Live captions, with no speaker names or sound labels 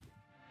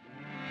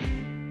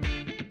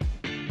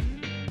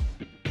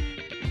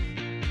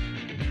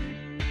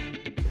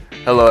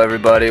Hello,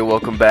 everybody.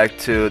 Welcome back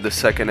to the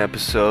second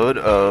episode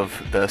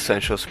of the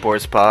Essential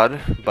Sports Pod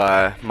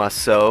by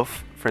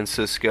myself,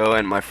 Francisco,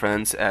 and my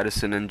friends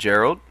Addison and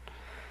Gerald.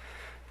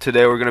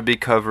 Today, we're going to be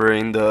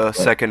covering the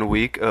second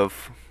week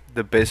of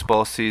the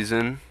baseball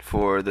season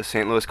for the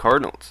St. Louis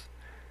Cardinals.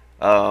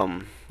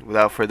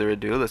 Without further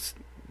ado, let's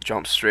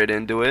jump straight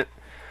into it.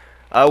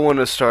 I want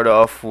to start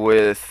off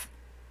with,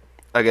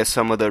 I guess,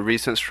 some of the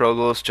recent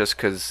struggles, just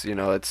because,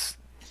 it's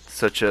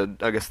such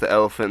the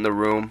elephant in the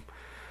room.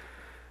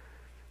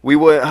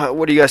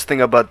 What do you guys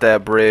think about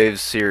that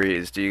Braves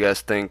series? Do you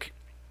guys think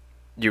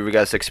you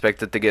guys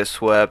expect it to get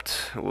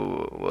swept?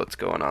 What's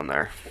going on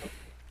there?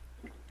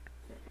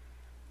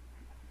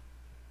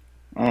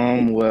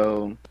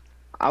 Well,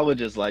 I would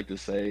just like to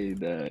say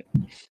that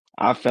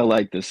I felt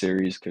like the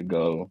series could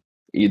go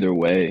either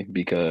way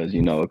because,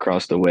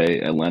 across the way,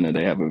 Atlanta,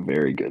 they have a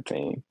very good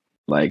team.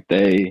 Like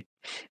I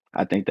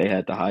think they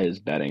had the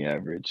highest batting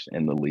average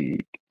in the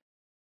league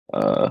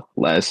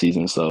last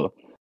season. So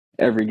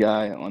every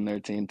guy on their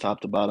team,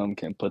 top to bottom,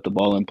 can put the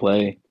ball in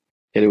play,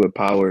 hit it with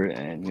power,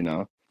 and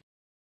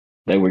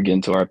they were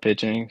getting to our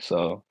pitching.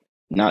 So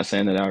not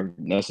saying that I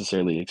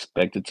necessarily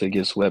expected to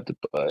get swept,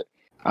 but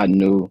I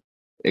knew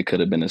it could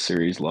have been a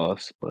series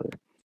loss. But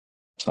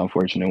it's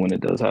unfortunate when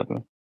it does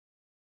happen.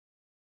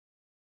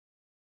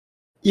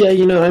 Yeah, I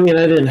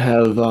didn't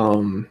have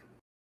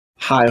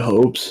high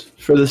hopes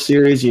for the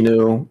series.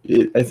 I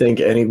think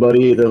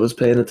anybody that was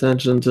paying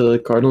attention to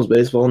Cardinals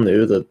baseball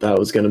knew that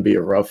was going to be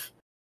a rough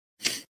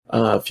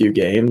few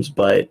games.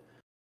 But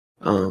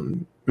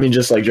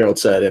just like Gerald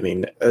said,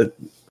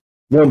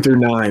 1 through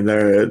 9,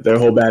 their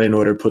whole batting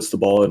order puts the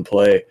ball in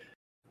play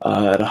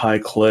at a high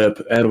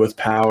clip and with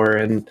power.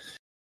 And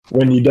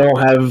when you don't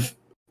have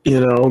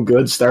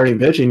good starting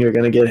pitching, you're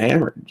going to get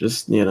hammered.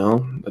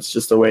 That's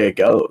just the way it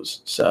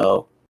goes.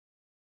 So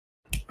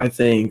I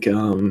think,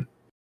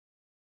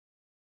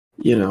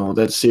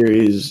 that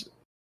series,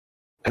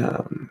 I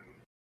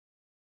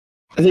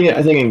think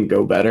it can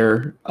go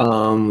better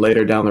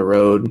later down the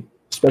road,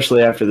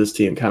 especially after this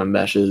team kind of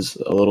meshes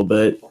a little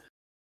bit.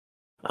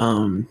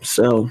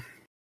 So,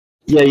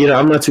 yeah,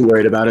 I'm not too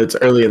worried about it. It's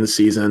early in the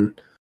season.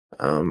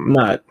 I'm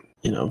not,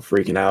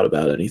 freaking out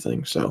about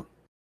anything. So,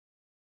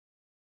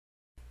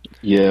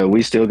 Yeah,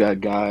 we still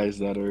got guys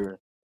that are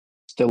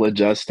still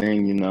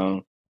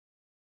adjusting.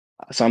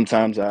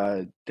 Sometimes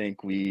I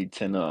think we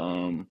tend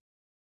to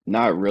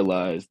not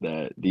realize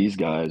that these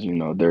guys,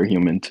 they're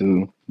human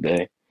too.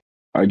 They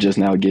are just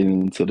now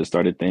getting into the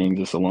start of things.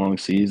 It's a long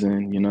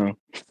season.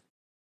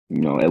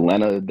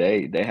 Atlanta,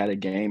 they had a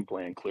game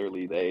plan.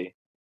 Clearly, they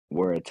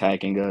were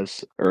attacking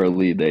us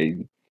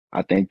early.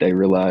 I think they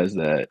realized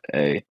that,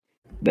 hey,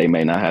 they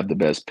may not have the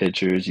best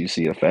pitchers. You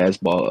see a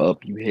fastball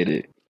up, you hit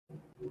it,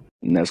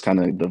 and that's kind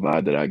of the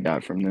vibe that I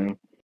got from them.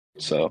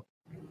 So,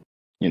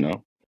 you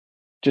know,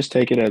 just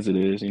take it as it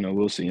is.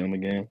 We'll see them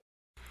again.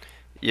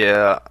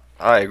 Yeah,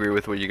 I agree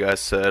with what you guys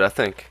said.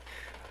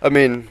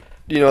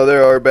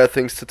 There are bad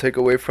things to take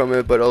away from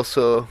it, but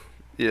also,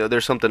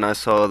 there's something I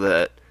saw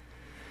that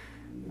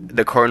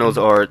the Cardinals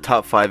are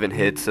top five in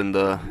hits in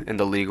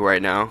the league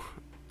right now,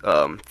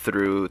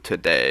 through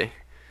today.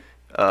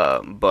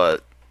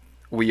 But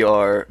we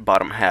are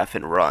bottom half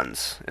in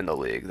runs in the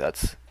league.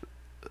 That's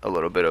a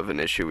little bit of an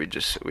issue. We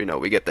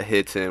get the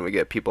hits in, we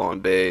get people on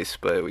base,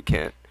 but we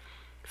can't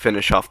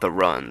finish off the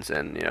runs.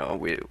 And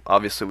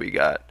we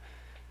got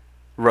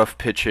rough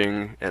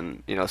pitching,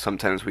 and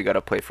sometimes we got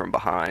to play from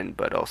behind,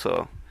 but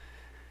also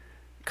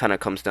kind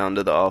of comes down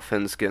to the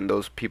offense getting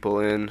those people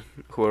in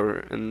who are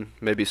in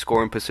maybe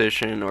scoring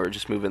position or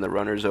just moving the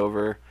runners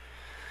over.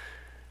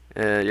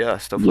 Yeah,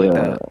 stuff like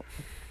Yeah,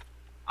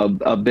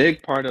 that. a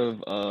big part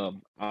of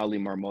Ali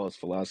Marmol's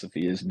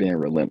philosophy is being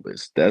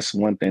relentless. That's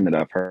one thing that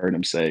I've heard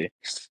him say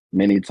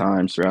many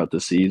times throughout the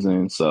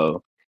season.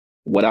 So,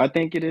 what I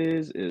think it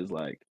is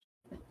like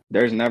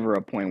there's never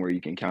a point where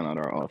you can count out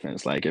our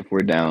offense. Like if we're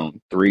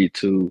down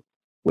 3-2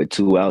 with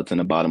 2 outs in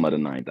the bottom of the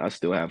ninth, I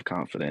still have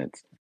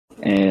confidence.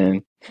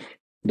 And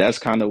that's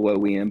kind of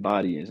what we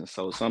embody. And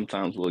so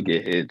sometimes we'll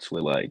get hits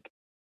with like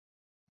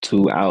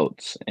 2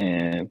 outs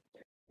and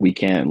we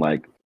can't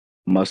like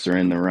muster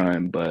in the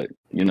run, but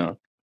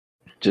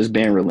just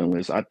being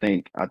relentless, I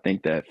think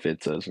that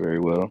fits us very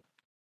well.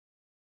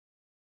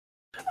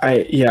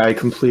 I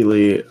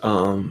completely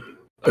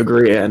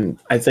agree. And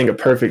I think a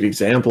perfect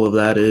example of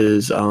that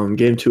is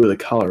game 2 of the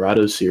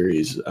Colorado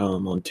series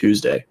on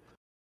Tuesday.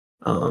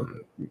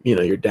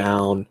 You're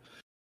down.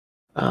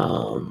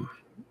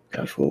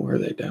 Gosh, what were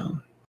they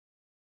down?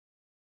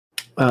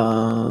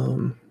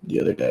 The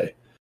other day.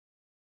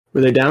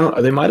 Were they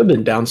down? They might have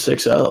been down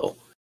 6-0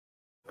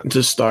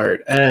 to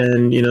start.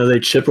 And, they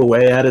chip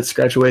away at it,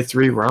 scratch away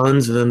 3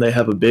 runs, and then they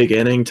have a big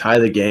inning, tie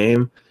the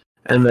game.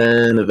 And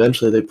then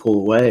eventually they pull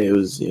away. It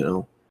was,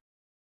 that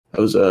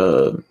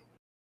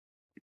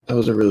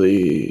was a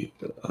really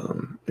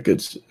a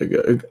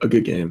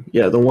good game.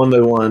 Yeah, the one they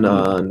won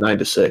Mm.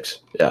 9-6.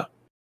 Yeah.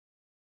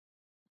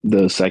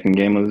 The second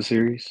game of the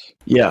series.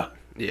 Yeah.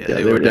 Yeah, Yeah, they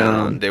they were were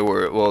down.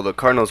 down. The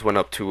Cardinals went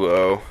up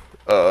 2-0,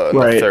 in the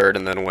Right. third,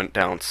 and then went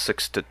down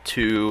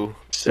 6-2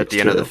 at the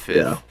end of the 6-2. fifth,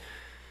 Yeah,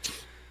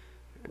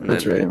 and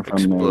that's then right. And from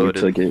there, we exploded.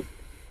 took it.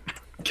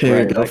 King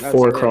Right. got Like I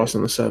 4 across said,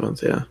 in the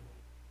 7th. Yeah.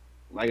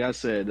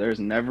 there's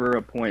never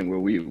a point where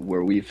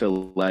we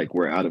feel like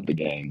we're out of the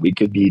game. We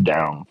could be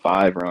down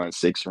 5 runs,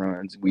 6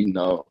 runs. We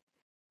know,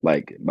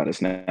 like by the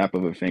snap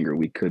of a finger,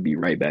 we could be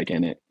right back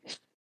in it.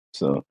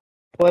 So,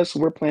 plus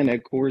we're playing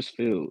at Coors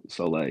Field,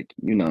 so like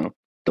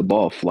the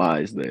ball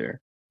flies there.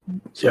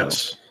 So,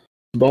 Yes.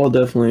 The ball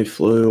definitely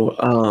flew.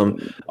 um,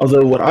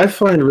 Although what I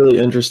find really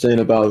interesting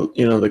about,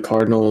 the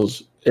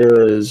Cardinals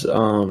is,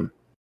 I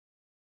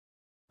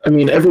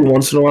mean, every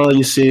once in a while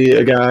you see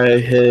a guy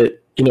hit,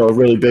 a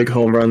really big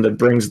home run that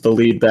brings the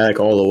lead back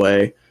all the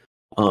way,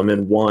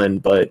 and won.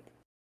 But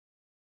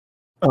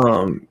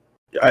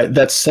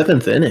that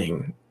 7th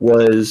inning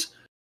was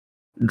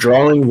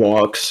drawing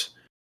walks,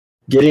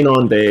 getting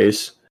on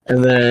base,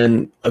 and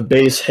then a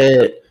base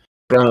hit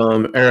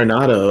from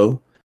Arenado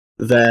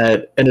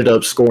that ended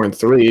up scoring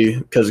 3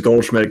 because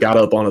Goldschmidt got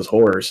up on his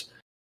horse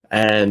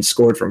and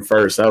scored from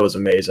first. That was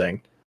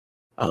amazing.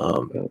 I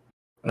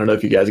don't know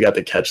if you guys got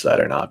to catch that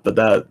or not, but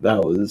that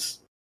was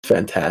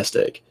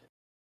fantastic.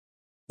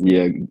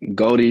 yeah,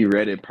 Goldie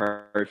read it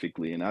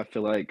perfectly, and I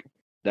feel like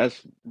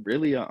that's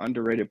really an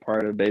underrated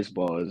part of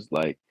baseball is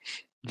like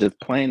just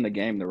playing the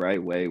game the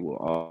right way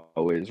will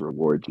always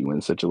reward you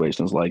in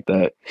situations like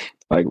that.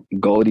 Like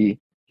Goldie,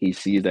 he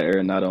sees that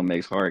Arenado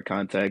makes hard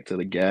contact to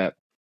the gap.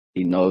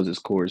 He knows his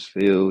Coors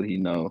Field. He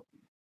know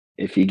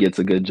if he gets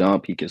a good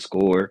jump, he can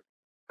score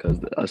because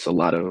it's a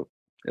lot of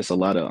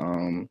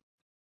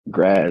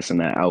grass in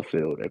that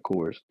outfield at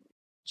Coors.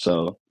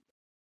 So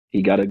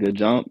he got a good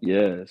jump.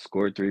 Yeah,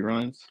 scored 3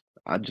 runs.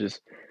 I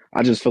just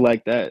I just feel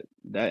like that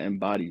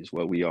embodies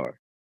what we are.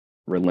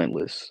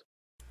 Relentless.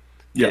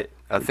 Yeah,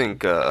 I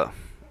think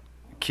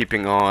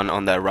keeping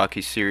on that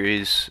Rocky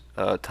series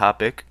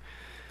topic,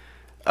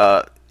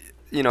 uh,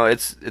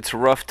 it's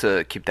rough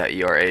to keep that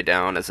ERA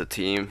down as a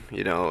team.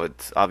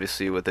 It's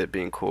obviously with it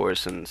being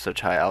coarse and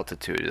such high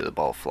altitude, the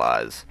ball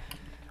flies.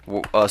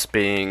 Us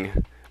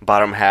being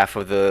bottom half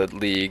of the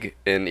league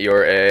in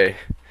ERA,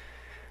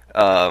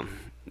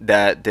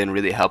 that didn't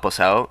really help us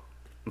out.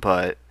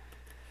 But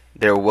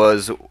there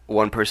was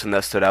one person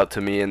that stood out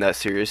to me in that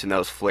series, and that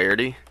was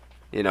Flaherty.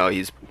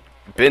 He's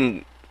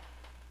been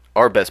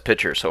our best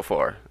pitcher so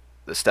far.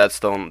 The stats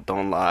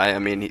don't lie. I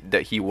mean,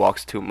 that he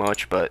walks too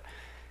much, but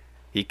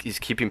he's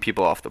keeping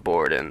people off the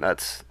board, and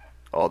that's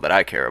all that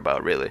I care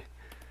about, really.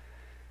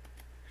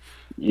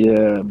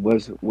 Yeah,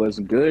 what's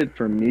good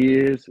for me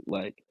is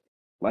like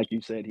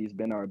you said, he's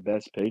been our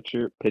best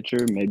pitcher,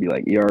 maybe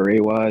like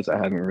ERA wise. I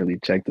haven't really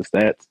checked the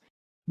stats,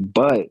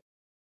 but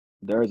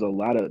there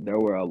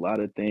were a lot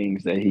of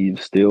things that he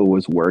still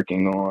was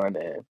working on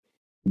and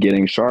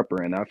getting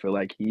sharper. And I feel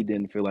like he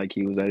didn't feel like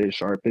he was at his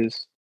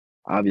sharpest,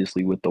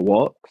 obviously with the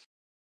walks.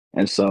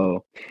 And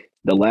so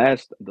the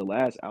last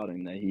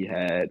outing that he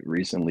had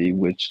recently,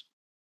 which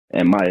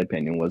in my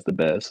opinion was the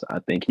best, I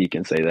think he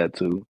can say that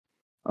too.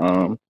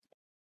 Um,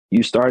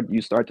 you start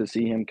to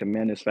see him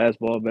command his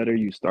fastball better.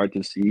 You start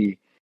to see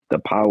the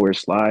power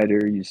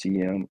slider. You see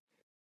him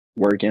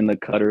work in the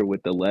cutter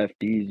with the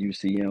lefties. You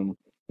see him,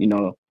 you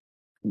know,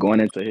 going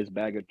into his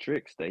bag of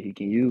tricks that he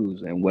can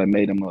use and what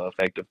made him an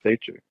effective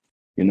pitcher,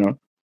 you know?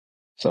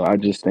 So I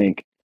just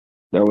think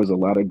there was a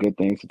lot of good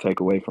things to take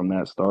away from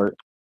that start,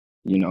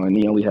 and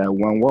he only had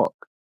 1 walk,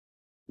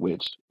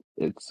 which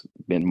it's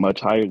been much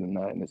higher than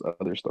that in his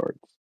other starts.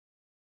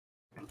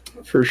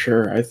 for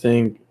sure. I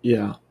think,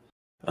 yeah.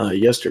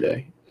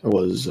 Yesterday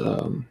was,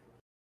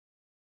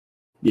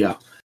 yeah.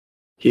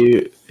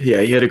 He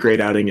had a great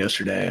outing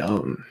yesterday.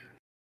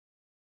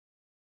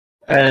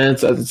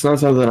 And it's not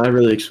something I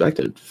really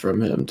expected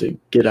from him to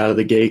get out of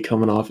the gate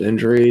coming off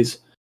injuries.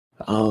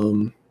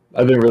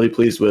 I've been really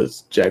pleased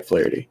with Jack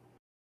Flaherty.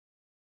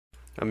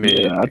 I mean,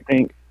 Yeah, I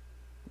think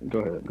go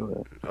ahead, go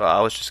ahead.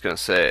 I was just gonna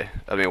say,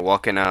 I mean,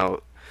 walking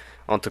out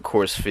onto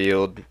Coors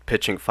Field,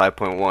 pitching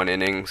 5.1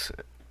 innings,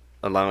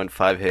 allowing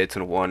 5 hits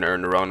and 1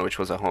 earned run, which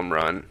was a home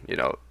run.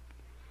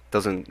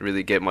 Doesn't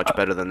really get much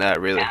better than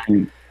that, really.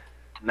 And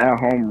that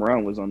home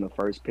run was on the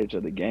first pitch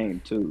of the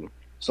game too.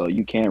 So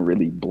you can't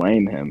really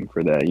blame him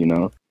for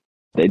that.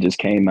 They just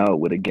came out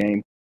with a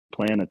game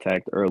plan,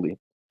 attacked early.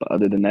 But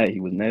other than that, he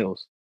was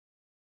nails.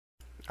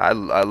 I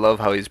love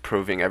how he's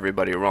proving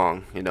everybody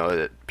wrong.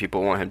 That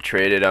people want him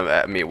traded.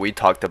 I mean, we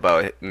talked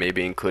about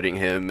maybe including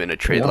him in a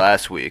trade Yeah.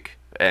 last week,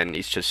 and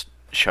he's just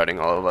shutting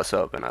all of us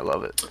up, and I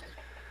love it.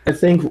 I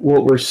think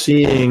what we're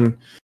seeing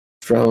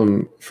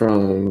from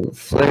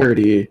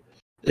Flaherty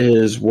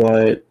is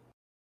what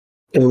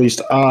at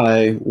least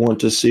I want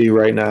to see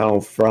right now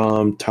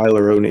from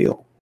Tyler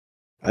O'Neill.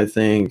 I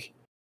think,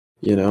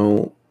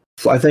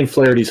 I think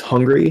Flaherty's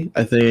hungry.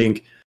 I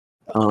think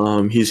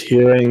he's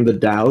hearing the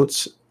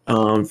doubts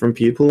from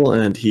people,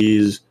 and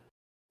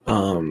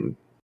um,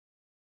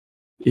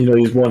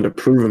 he's wanting to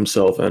prove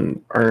himself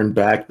and earn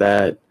back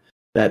that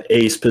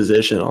ace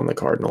position on the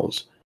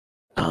Cardinals.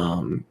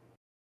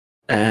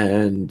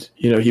 And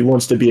he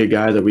wants to be a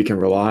guy that we can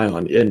rely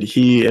on, and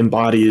he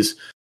embodies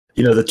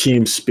the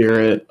team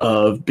spirit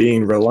of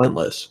being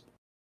relentless.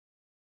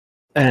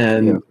 Yeah,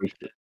 And for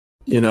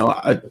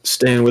sure.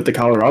 Staying with the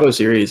Colorado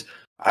series,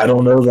 I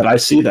don't know that I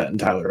see that in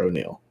Tyler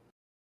O'Neill.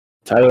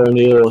 Tyler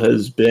O'Neill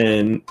has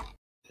been,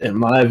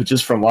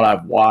 just from what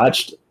I've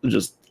watched,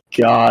 just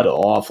god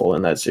awful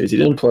in that series. He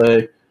didn't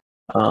play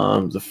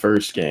the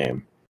first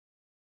game,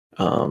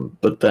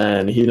 but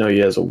then he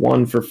has a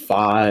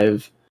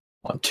 1-for-5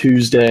 on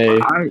Tuesday.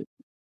 I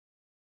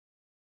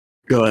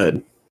Go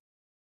ahead.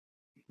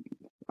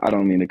 I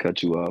don't mean to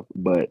cut you off,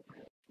 but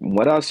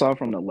what I saw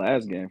from the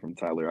last game from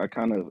Tyler, I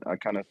kind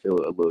of feel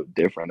a little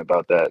different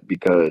about that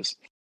because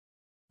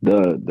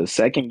the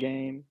second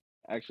game,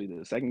 actually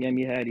the second game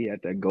he had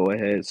that go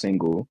ahead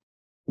single,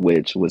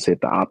 which was hit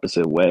the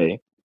opposite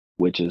way,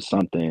 which is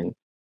something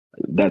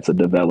that's a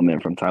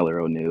development from Tyler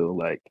O'Neill.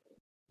 Like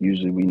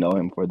usually we know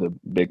him for the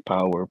big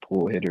power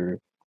pull hitter.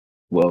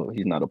 Well,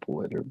 he's not a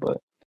pull hitter, but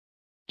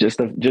just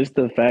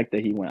the fact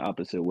that he went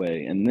opposite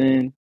way. And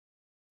then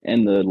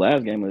in the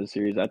last game of the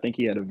series, I think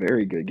he had a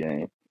very good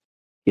game.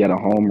 He had a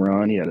home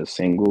run, he had a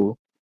single,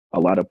 a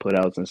lot of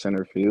putouts in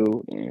center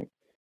field, and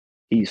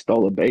he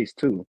stole a base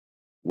too,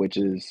 which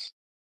is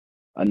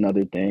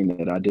another thing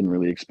that I didn't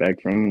really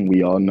expect from him.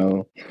 We all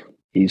know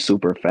he's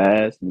super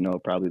fast,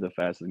 probably the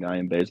fastest guy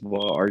in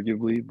baseball,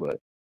 arguably, but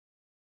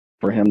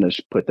for him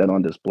to put that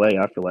on display,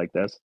 I feel like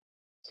that's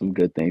some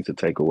good things to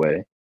take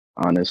away,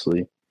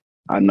 honestly.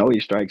 I know he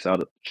strikes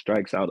out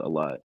a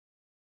lot,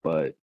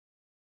 but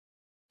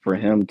for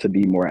him to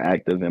be more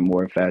active in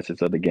more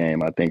facets of the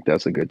game, I think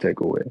that's a good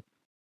takeaway.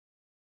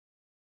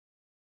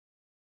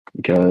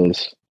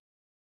 Because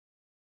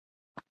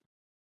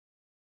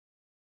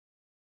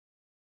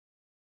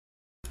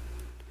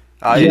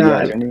I did you Yeah,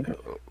 have any?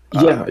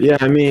 yeah.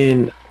 I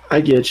mean,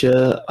 I get you.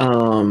 I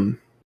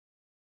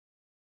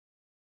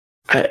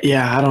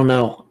don't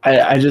know.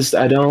 I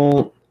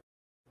don't,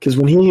 because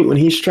when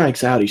he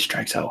strikes out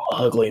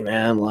ugly,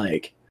 man.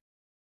 Like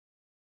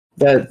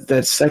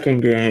that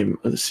second game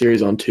of the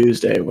series on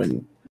Tuesday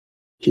when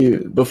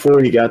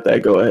before he got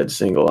that go ahead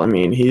single. I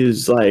mean, he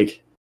was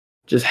like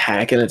just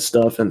hacking at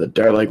stuff in the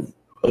dirt, like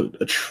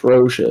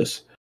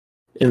atrocious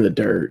in the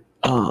dirt.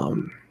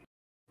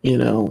 You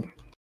know,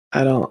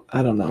 I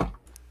don't know.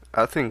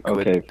 I think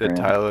with Okay, the friend.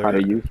 How do Tyler,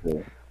 you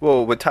feel?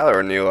 well, with Tyler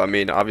O'Neill, I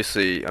mean,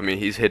 obviously, I mean,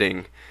 he's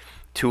hitting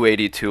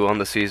 282 on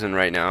the season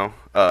right now.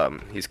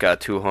 He's got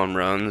 2 home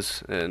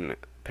runs and a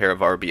pair of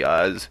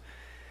RBIs.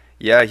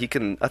 Yeah, he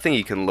can. I think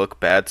he can look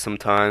bad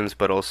sometimes,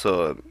 but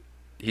also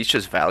he's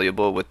just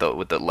valuable with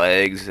the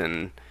legs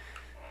and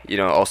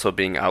also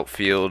being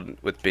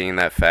outfield with being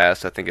that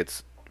fast. I think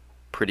it's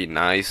pretty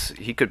nice.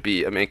 He could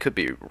be. I mean, it could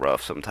be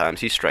rough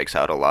sometimes. He strikes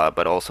out a lot,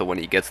 but also when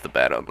he gets the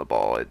bat on the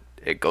ball,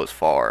 it goes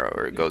far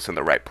or it goes in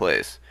the right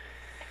place.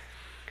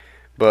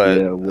 But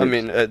Yeah, I which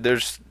mean,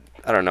 there's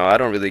I don't know. I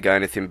don't really got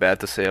anything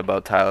bad to say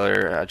about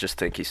Tyler. I just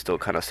think he's still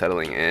kind of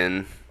settling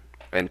in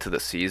into the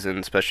season,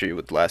 especially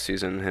with last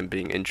season him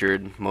being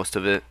injured most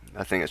of it.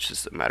 I think it's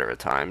just a matter of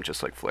time,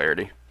 just like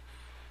Flaherty.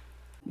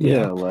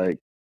 yeah, Yeah. like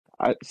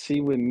I see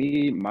with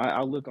me, my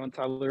outlook on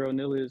Tyler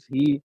O'Neill is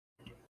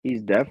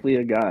he's definitely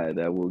a guy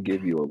that will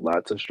give you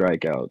lots of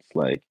strikeouts.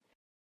 Like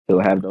he'll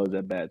have those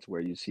at bats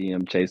where you see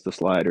him chase the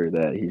slider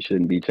that he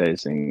shouldn't be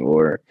chasing,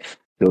 or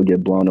he'll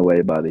get blown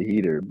away by the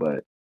heater.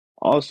 But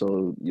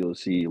also, you'll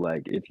see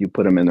like if you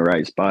put him in the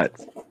right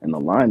spots in the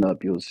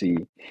lineup, you'll see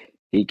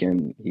he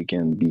can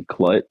be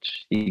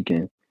clutch. He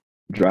can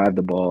drive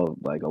the ball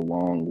like a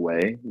long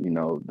way,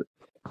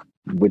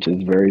 which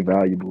is very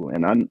valuable.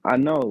 And I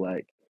know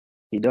like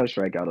he does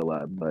strike out a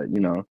lot, but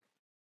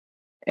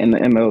in the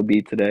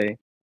MLB today,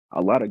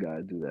 a lot of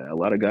guys do that. A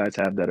lot of guys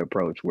have that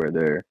approach where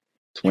they're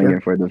swinging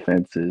Sure. for the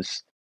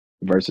fences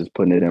versus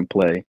putting it in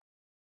play,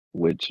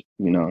 which,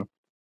 a lot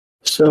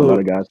So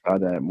of guys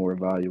find that more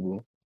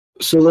valuable.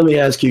 so let me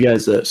ask you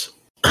guys this.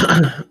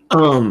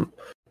 um,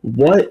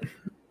 what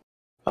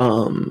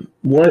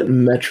what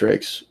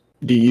metrics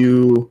do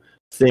you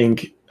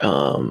think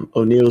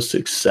O'Neill's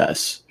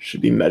success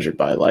should be measured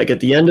by? Like at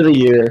the end of the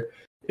year,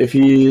 if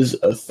he's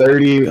a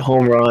 30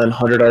 home run,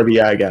 100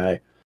 RBI guy,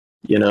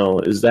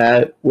 is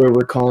that where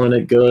we're calling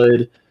it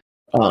good?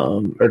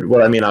 Or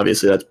well, I mean,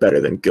 obviously that's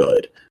better than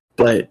good,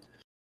 but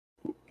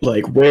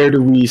like, where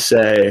do we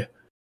say,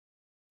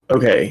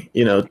 okay,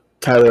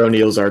 Tyler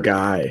O'Neill's our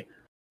guy.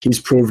 He's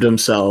proved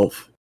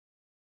himself,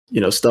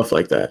 stuff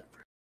like that.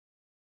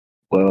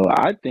 Well,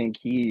 I think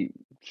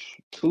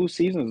 2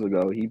 seasons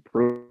ago, he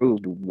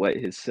proved what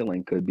his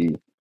ceiling could be,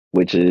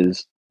 which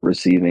is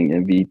receiving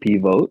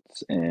MVP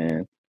votes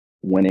and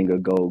winning a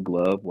gold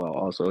glove while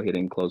also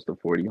hitting close to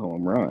 40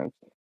 home runs.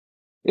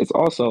 It's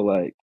also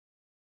like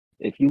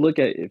if you look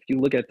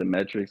at the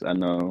metrics, I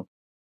know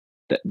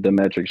that the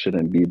metrics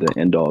shouldn't be the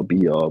end all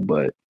be all,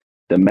 but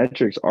the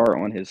metrics are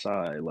on his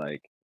side.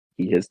 Like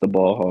he hits the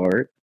ball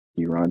hard,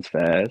 he runs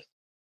fast,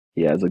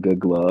 he has a good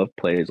glove,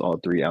 plays all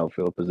three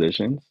outfield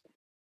positions.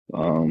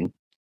 Um,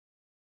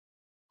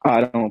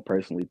 I don't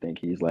personally think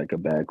he's like a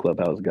bad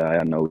clubhouse guy.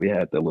 I know we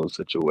had that little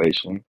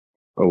situation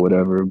or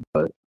whatever,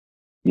 but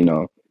you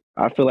know,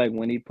 I feel like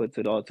when he puts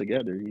it all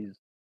together, he's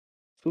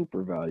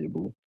super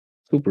valuable,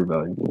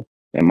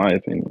 in my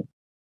opinion.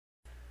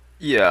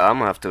 Yeah, I'm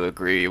gonna have to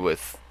agree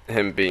with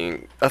him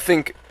being. I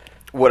think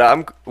what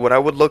I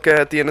would look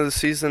at the end of the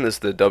season is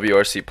the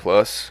WRC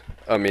plus.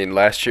 I mean,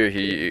 last year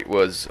he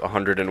was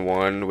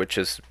 101, which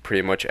is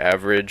pretty much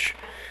average,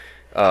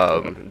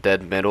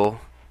 dead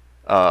middle.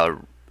 Uh,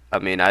 I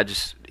mean,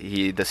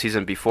 he the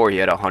season before he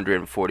had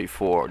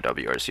 144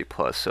 WRC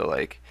plus. So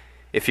like,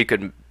 if he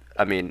could,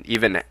 I mean,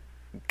 even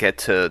get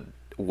to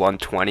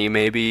 120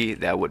 maybe,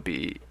 that would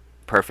be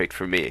perfect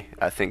for me.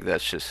 I think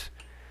that's just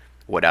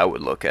what I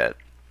would look at.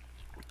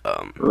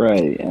 Um,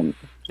 Right, and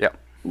yeah,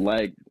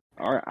 like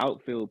our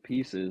outfield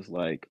pieces,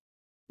 like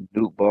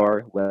Duke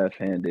Bar,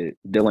 left-handed,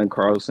 Dylan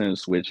Carlson,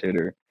 switch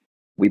hitter.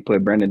 We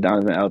put Brendan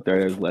Donovan out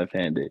there as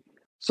left-handed.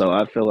 So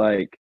I feel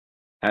like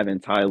having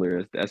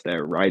Tyler, that's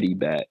that righty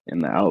bat in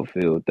the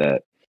outfield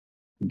that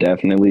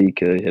definitely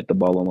could hit the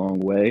ball a long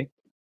way.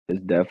 Is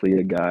definitely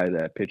a guy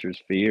that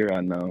pitchers fear. I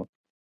know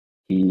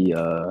he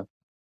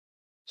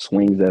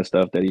swings at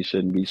stuff that he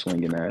shouldn't be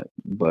swinging at,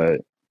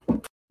 but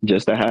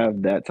just to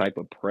have that type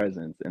of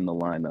presence in the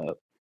lineup,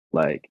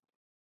 like,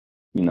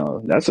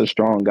 that's a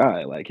strong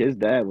guy. Like his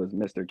dad was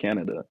Mr.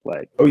 Canada.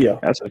 Like Oh yeah.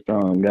 that's a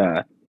strong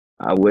guy.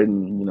 I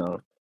wouldn't,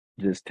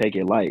 just take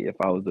it light if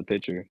I was the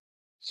pitcher.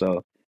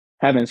 So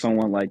having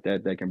someone like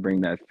that that can bring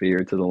that fear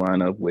to the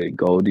lineup with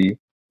Goldie,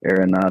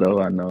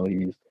 Arenado, I know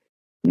he's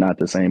not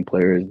the same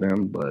player as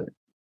them, but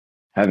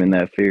having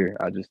that fear,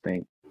 I just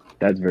think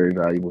that's very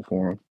valuable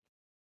for him.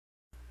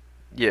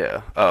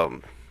 yeah.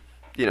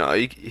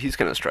 He's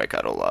gonna strike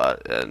out a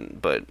lot,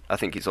 but I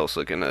think he's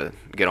also gonna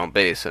get on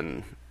base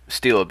and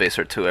steal a base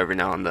or two every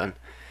now and then.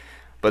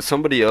 But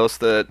somebody else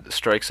that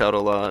strikes out a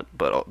lot,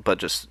 but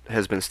just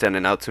has been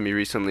standing out to me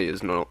recently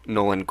is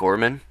Nolan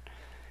Gorman.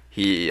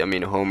 I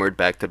mean, homered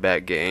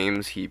back-to-back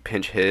games. He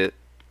pinch hit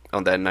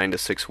on that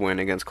 9-6 win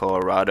against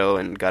Colorado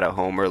and got a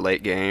homer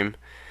late game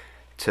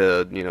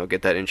to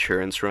get that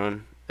insurance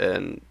run.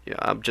 And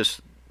I'm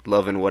just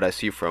loving what I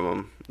see from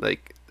him.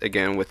 Like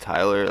again with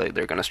Tyler, like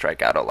they're gonna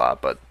strike out a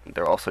lot, but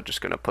they're also just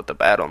gonna put the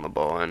bat on the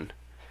ball and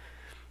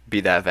be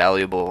that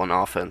valuable on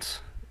offense.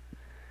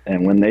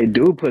 And when they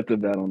do put the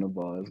bat on the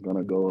ball, it's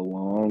gonna go a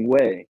long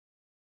way,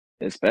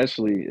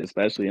 especially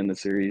in the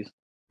series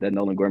that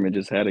Nolan Gorman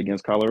just had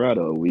against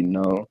Colorado. We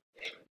know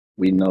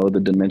the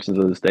dimensions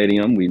of the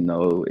stadium. We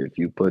know if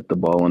you put the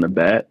ball on the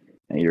bat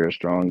and you're a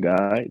strong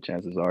guy,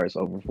 chances are it's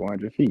over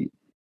 400 feet.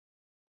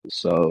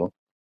 So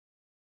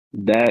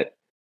that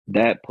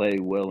that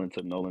played well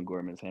into Nolan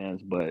Gorman's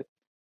hands. But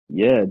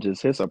yeah,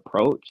 just his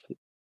approach,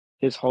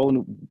 his whole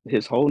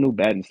new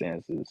batting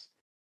stance is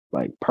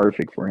like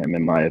perfect for him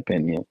in my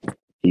opinion.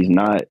 He's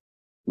not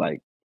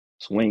like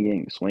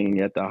swinging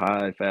at the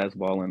high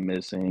fastball and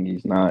missing.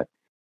 He's not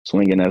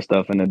swinging that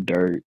stuff in the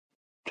dirt,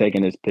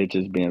 taking his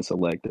pitches, being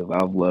selective.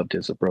 I've loved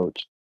his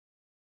approach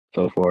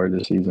so far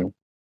this season.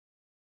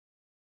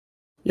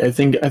 Yeah, I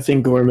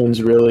think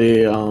Gorman's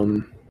really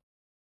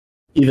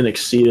even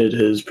exceeded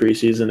his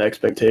preseason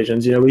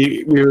expectations.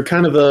 We were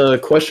kind of a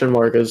question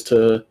mark as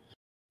to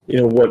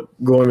what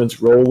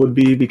Gorman's role would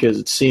be because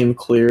it seemed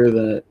clear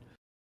that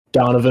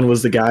Donovan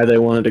was the guy they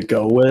wanted to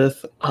go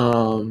with.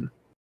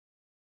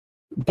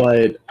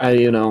 But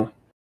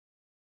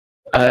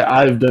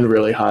I've been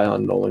really high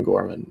on Nolan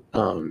Gorman,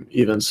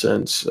 even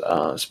since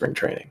spring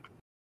training.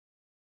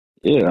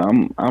 Yeah,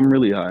 I'm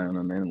really high on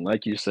him, and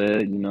like you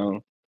said,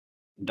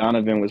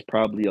 Donovan was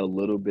probably a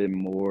little bit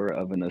more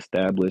of an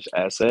established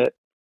asset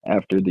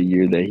after the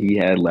year that he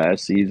had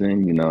last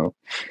season.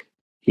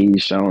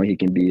 He's shown he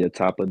can be a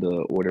top of the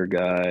order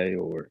guy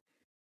or,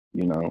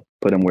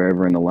 put him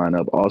wherever in the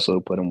lineup. Also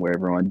put him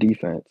wherever on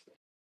defense,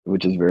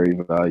 which is very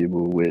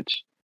valuable,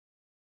 which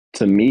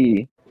to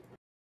me,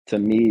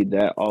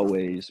 that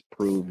always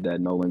proved that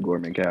Nolan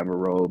Gorman can have a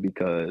role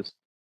because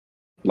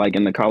like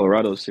in the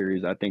Colorado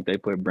series, I think they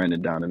put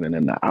Brendan Donovan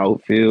in the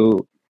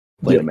outfield,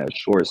 played Yep. him at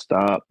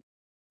shortstop,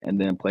 and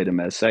then played him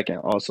at second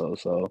also.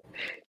 So,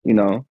 you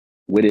know,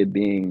 with it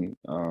being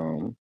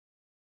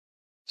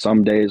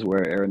some days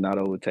where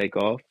Arenado would take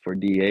off for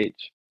DH,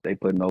 they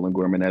put Nolan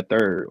Gorman at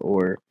third.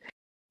 Or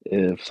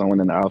if someone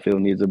in the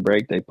outfield needs a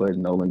break, they put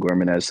Nolan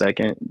Gorman at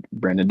second,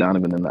 Brendan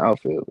Donovan in the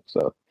outfield.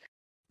 So,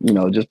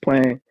 just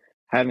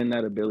having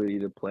that ability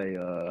to play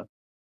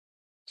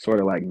sort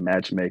of like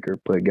matchmaker,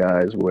 put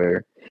guys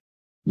where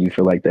you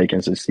feel like they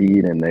can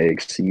succeed and they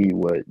exceed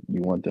what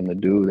you want them to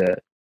do,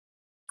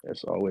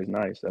 that's always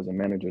nice as a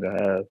manager to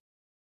have.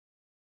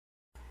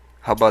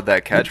 How about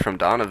that catch from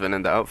Donovan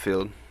in the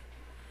outfield?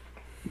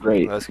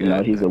 Great. That's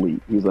good. He's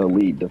elite. He's an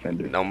elite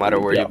defender. No matter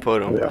where Yeah. you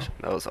put him, Yeah.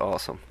 that was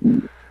awesome.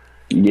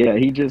 Yeah,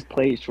 he just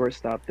played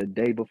shortstop the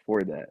day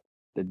before that.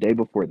 The day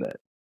before that.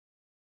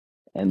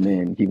 And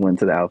then he went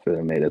to the outfield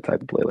and made a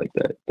type of play like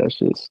that. That's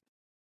just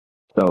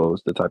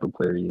shows the type of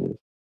player he is.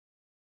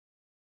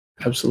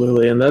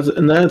 Absolutely, and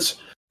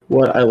that's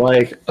what I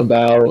like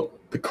about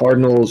the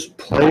Cardinals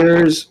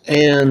players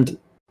and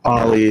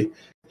Ollie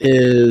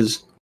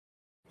is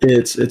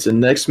it's a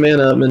next man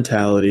up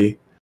mentality.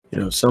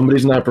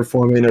 somebody's not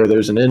performing or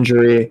there's an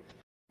injury,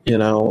 you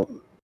know,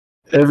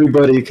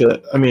 everybody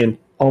could. I mean,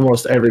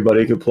 almost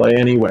everybody could play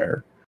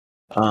anywhere.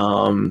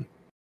 Um,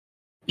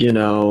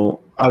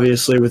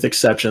 obviously with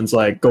exceptions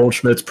like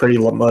Goldschmidt's pretty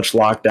much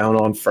locked down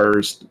on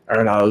first,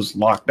 or not, was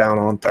locked down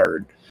on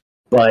third.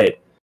 But,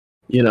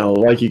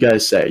 like you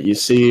guys say, you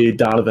see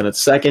Donovan at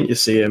second, you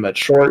see him at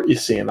short, you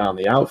see him out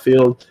in the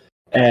outfield,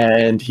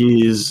 and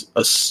he's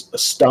a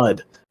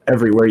stud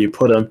everywhere you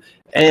put him.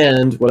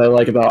 And what I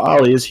like about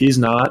Ollie is he's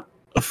not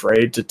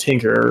afraid to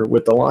tinker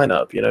with the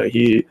lineup.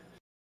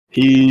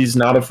 He's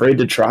not afraid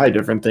to try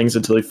different things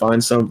until he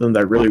finds something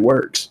that really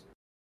works.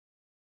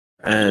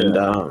 And,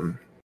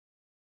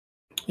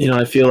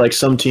 I feel like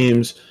some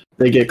teams,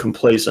 they get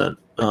complacent,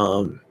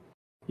 and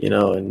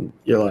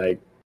you're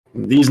like,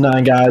 these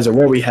 9 guys are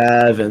what we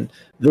have, and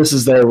this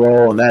is their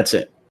role, and that's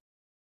it,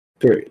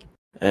 period.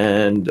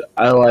 And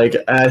I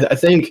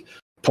think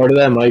part of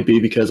that might be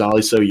because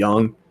Ollie's so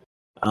young.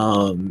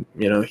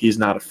 He's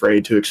not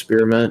afraid to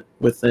experiment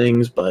with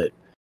things, but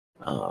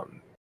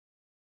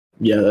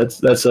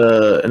that's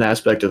an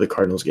aspect of the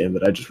Cardinals game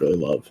that I just really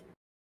love.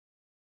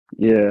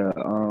 Yeah,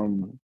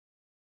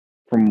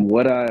 from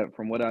what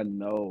I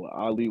know,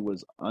 Ali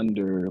was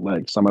under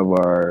like some of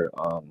our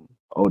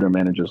older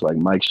managers like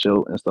Mike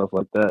Schilt and stuff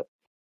like that.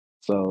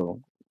 So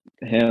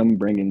him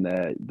bringing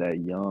that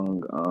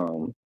young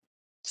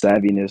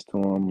savviness to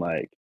him,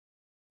 like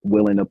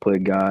willing to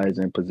put guys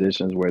in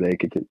positions where they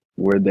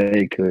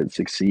could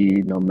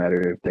succeed, no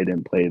matter if they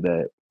didn't play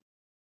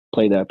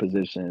that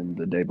position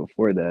the day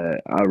before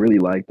that. I really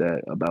like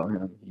that about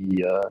him.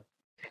 He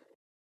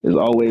is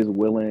always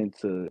willing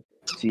to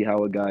see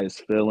how a guy is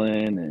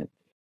feeling and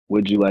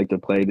would you like to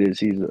play this.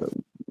 He's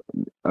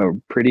a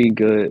pretty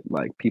good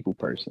like people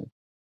person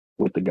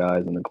with the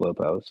guys in the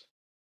clubhouse.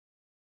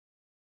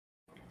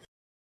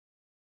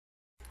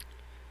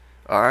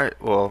 All right.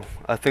 Well,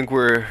 I think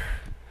we're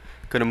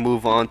gonna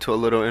move on to a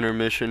little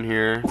intermission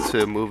here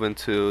to move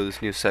into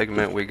this new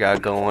segment we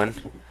got going.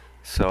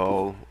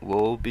 So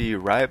we'll be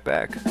right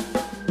back.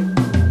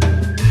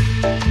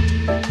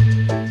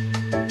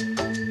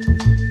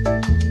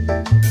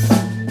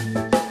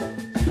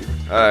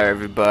 Alright,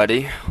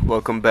 everybody,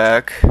 welcome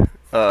back.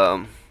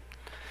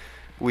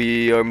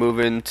 We are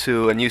moving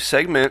to a new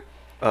segment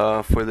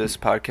for this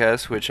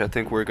podcast, which I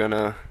think we're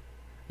gonna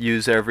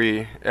use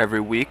every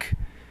week.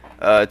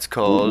 It's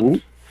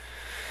called.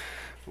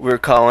 We're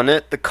calling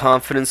it the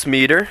confidence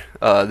meter.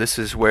 This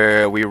is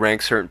where we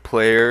rank certain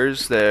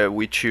players that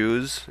we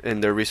choose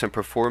in their recent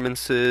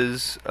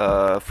performances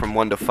from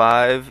 1 to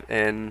 5,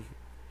 and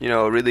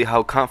really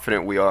how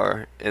confident we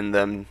are in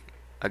them,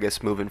 I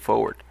guess, moving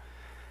forward.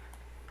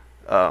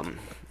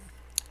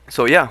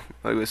 So yeah,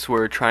 I guess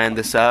we're trying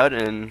this out,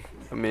 and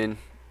I mean,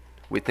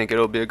 we think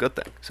it'll be a good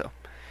thing. So,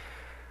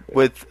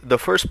 with the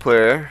first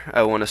player,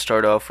 I want to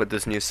start off with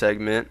this new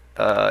segment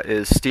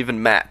is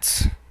Steven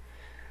Matz.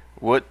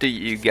 What do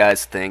you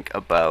guys think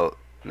about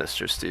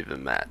Mr.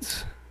 Steven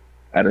Matz?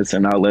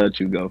 Addison, I'll let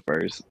you go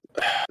first.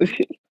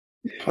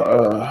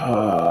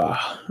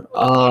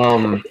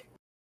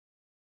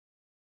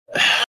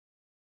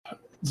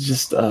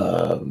 Just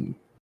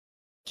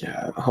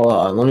yeah, hold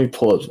on. Let me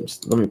pull up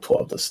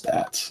the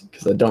stats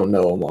because I don't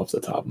know them off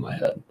the top of my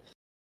head.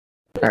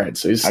 All right,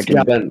 so he's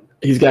got an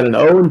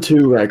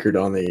 0-2 record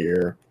on the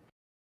year.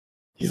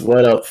 He's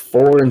let up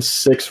 4 and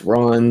 6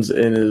 runs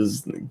in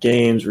his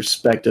games,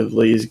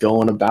 respectively. He's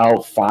going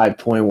about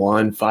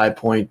 5.1,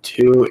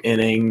 5.2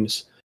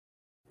 innings,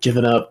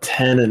 giving up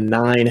 10 and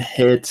 9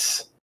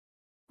 hits.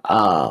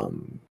 I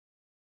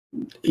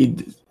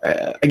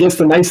guess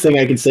the nice thing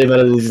I can say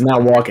about it is he's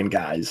not walking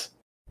guys.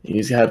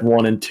 He's had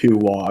 1 and 2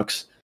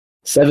 walks.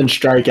 7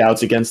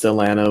 strikeouts against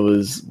Atlanta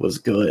was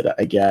good,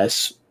 I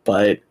guess.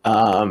 But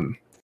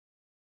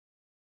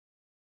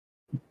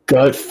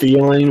gut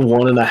feeling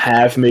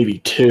 1.5, maybe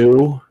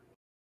 2.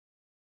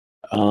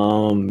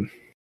 On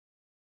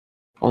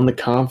the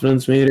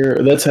confidence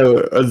meter, that's how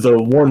the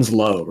 1's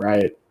low,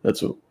 right?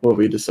 That's what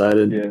we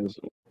decided. Yes.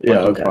 Yeah.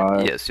 Okay.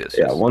 5. Yes.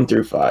 Yeah, 1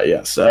 through 5.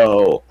 Yeah.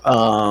 So,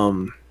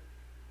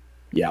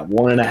 yeah,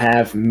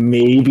 1.5,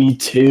 maybe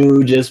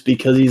 2, just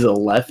because he's a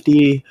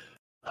lefty.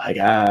 Like,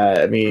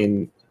 I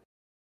mean,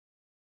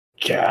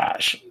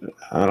 gosh,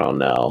 I don't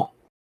know.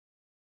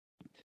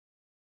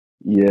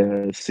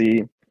 Yeah.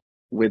 See,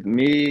 with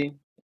me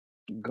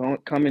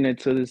coming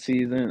into the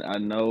season, I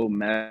know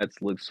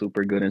Mats looked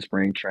super good in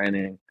spring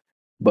training,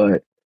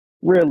 but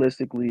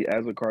realistically,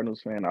 as a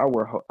Cardinals fan, I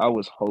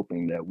was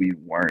hoping that we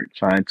weren't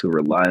trying to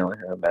rely on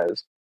him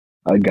as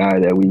a guy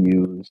that we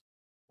use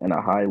in a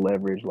high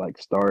leverage like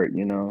start,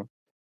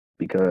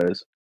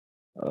 because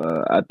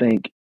I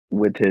think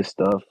with his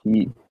stuff,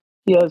 he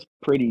has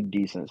pretty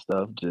decent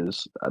stuff.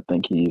 Just I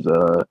think he's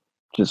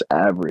just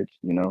average,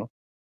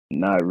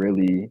 not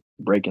really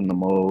breaking the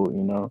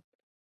mold.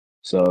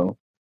 So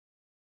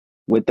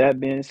with that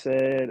being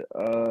said,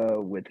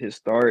 with his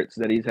starts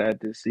that he's had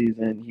this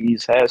season,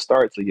 he's had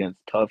starts against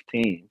tough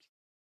teams.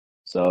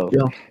 So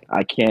Yeah.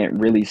 I can't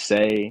really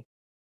say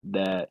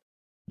that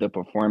the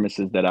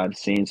performances that I've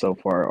seen so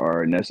far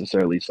are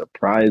necessarily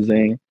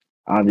surprising.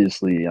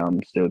 Obviously,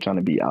 I'm still trying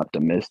to be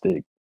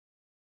optimistic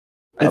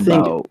I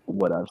think about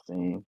what I've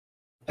seen.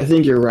 I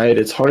think you're right.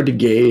 It's hard to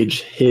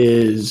gauge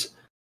his,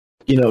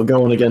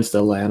 going against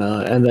Atlanta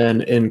and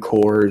then in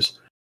cores.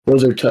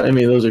 Those are I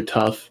mean, those are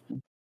tough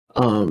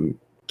um,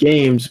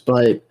 games,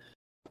 but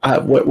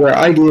where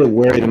I get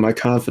worried and my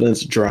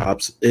confidence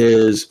drops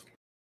is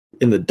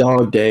in the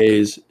dog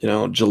days,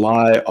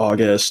 July,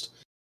 August,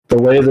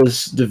 the way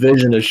this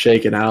division is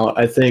shaken out.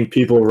 I think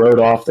people wrote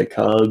off the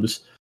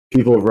Cubs,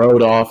 people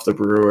wrote off the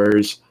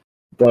Brewers,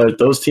 but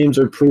those teams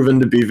are proven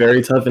to be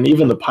very tough, and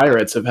even the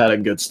Pirates have had a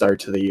good start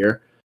to the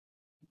year.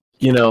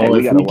 Hey, we If got to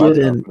we get watch out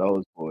in, for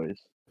those boys.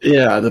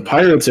 yeah, the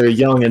Pirates are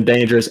young and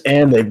dangerous,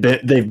 and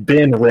they've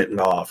been written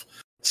off.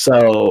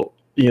 So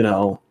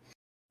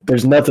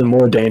there's nothing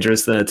more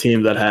dangerous than a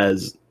team that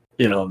has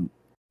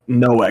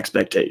no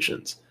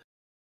expectations.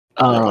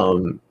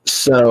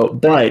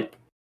 Right.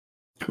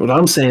 But what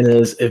I'm saying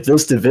is, if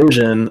this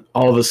division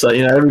all of a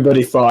sudden,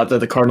 everybody thought that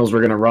the Cardinals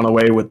were going to run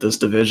away with this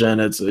division.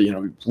 It's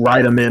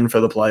ride them in for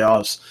the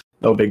playoffs,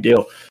 no big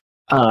deal.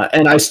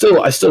 And I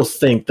still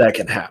think that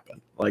can happen.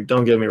 Like,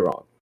 don't get me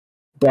wrong,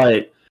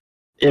 but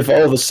if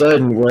all of a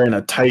sudden we're in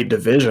a tight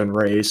division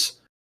race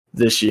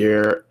this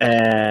year,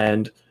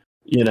 and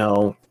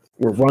we're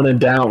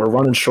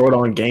running short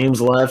on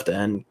games left,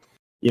 and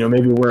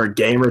maybe we're a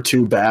game or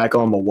two back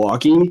on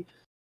Milwaukee.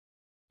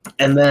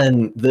 And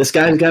then this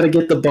guy's got to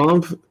get the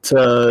bump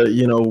to,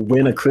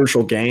 win a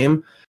crucial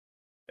game.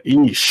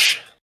 Eesh.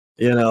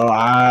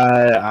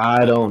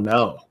 I don't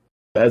know.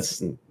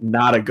 That's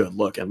not a good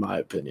look, in my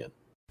opinion.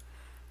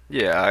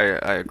 Yeah,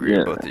 I agree with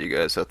Yeah. both of you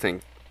guys. I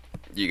think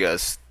you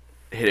guys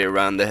hit it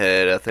around the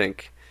head.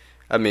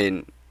 I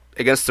mean,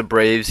 against the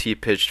Braves, he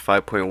pitched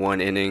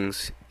 5.1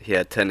 innings. He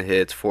had 10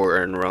 hits, 4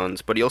 earned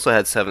runs, but he also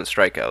had 7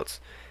 strikeouts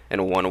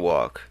and 1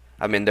 walk.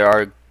 I mean, there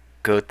are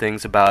good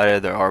things about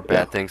it, there are Yeah.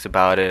 bad things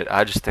about it.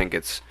 I just think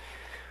it's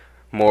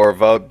more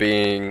about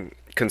being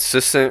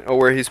consistent on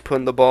where he's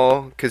putting the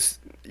ball, because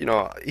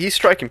he's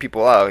striking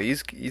people out.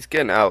 He's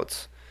getting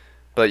outs,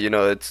 but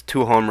it's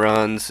 2 home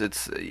runs.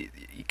 It's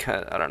you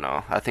kind I don't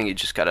know. I think you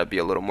just gotta be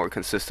a little more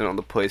consistent on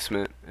the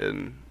placement,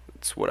 and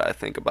it's what I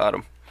think about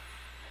him.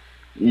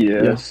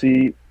 Yeah. Yeah.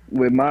 See,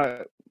 with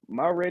my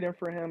rating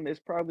for him, it's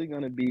probably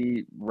going to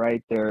be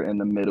right there in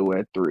the middle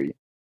at 3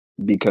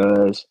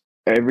 because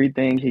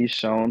everything he's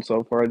shown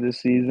so far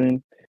this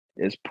season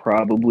is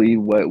probably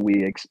what we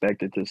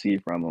expected to see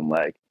from him.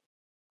 Like,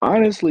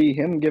 honestly,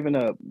 him giving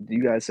up,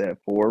 you guys said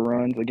 4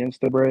 runs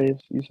against the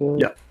Braves, you said?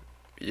 Yeah.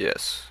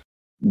 Yes.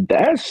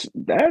 That's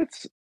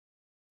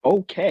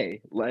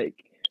okay. Like,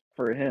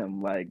 for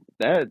him, like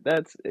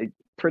that's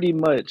pretty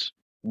much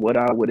what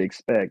I would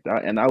expect.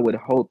 And I would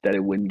hope that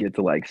it wouldn't get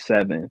to like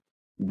 7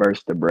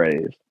 versus the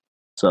Braves.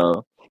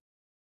 So,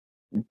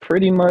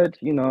 pretty much,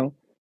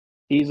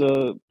 he's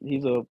a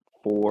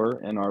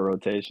 4 in our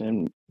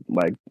rotation,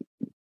 like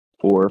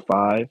 4 or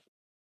 5.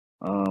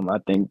 I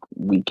think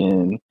we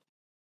can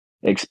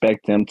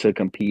expect him to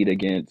compete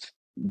against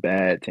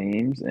bad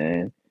teams,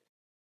 and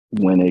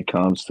when it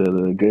comes to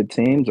the good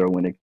teams or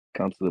when it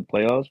comes to the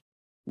playoffs,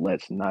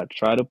 let's not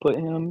try to put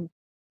him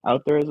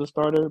out there as a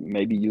starter.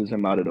 Maybe use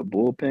him out of the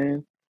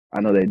bullpen.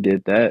 I know they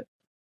did that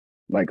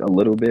like a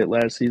little bit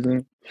last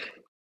season,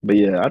 but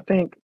yeah, I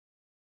think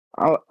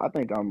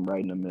I'm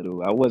right in the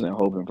middle. I wasn't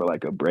hoping for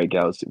like a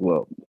breakout.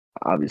 Well,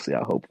 obviously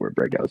I hope for a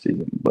breakout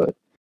season, but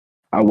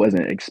I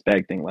wasn't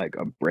expecting like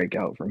a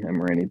breakout from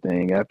him or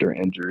anything after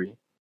injury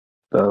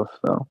stuff.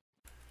 So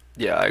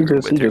Yeah, I he agree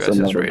just he with your just guys'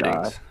 another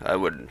guy.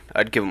 ratings.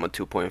 I'd give him a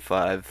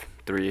 2.5,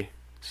 3.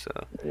 So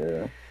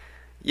Yeah.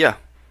 yeah.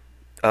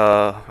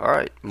 All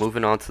right.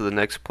 Moving on to the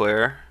next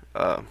player.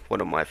 One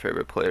of my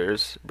favorite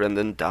players,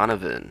 Brendan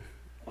Donovan.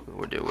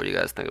 What do you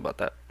guys think about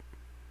that?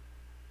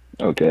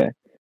 Okay.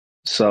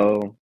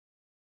 So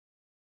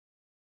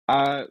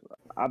I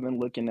I've been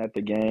looking at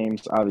the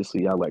games.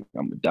 Obviously, I'm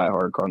a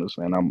diehard Cardinals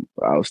fan.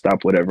 I'll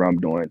stop whatever I'm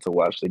doing to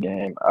watch the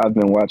game. I've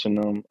been watching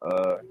them,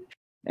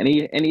 and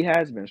he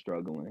has been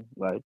struggling.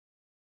 Like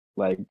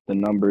the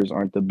numbers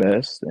aren't the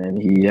best,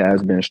 and he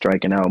has been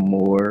striking out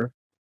more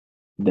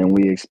than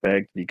we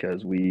expect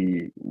because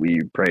we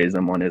praise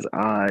him on his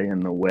eye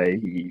and the way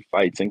he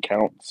fights and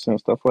counts and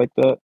stuff like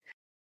that.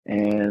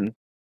 And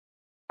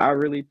I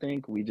really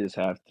think we just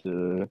have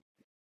to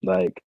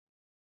like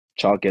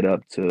chalk it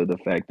up to the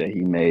fact that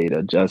he made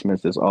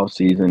adjustments this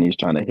offseason. He's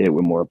trying to hit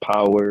with more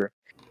power,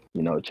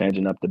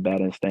 changing up the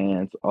batting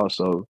stance,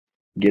 also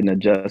getting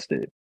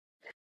adjusted.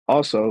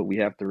 Also, we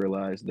have to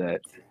realize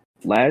that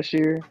last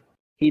year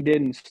he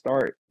didn't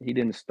start in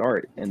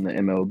the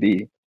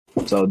MLB.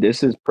 So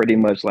this is pretty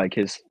much like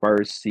his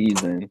first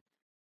season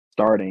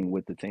starting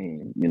with the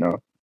team.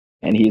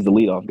 And he's the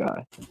leadoff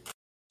guy.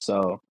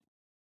 So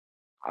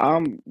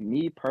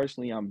me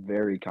personally, I'm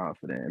very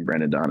confident in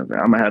Brandon Donovan.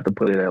 I'm gonna have to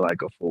put it at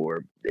like a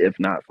 4, if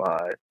not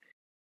 5,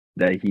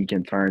 that he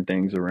can turn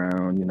things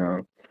around.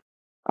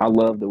 I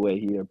love the way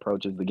he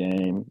approaches the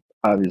game.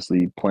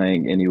 Obviously,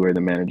 playing anywhere the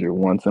manager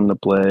wants him to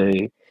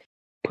play.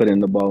 putting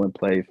the ball in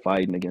play,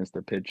 fighting against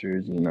the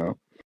pitchers,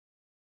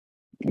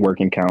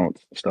 working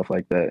counts, stuff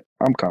like that.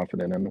 I'm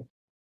confident in him.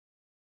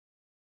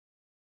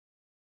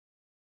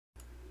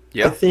 I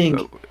Yeah. think,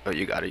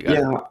 You got it. You got it.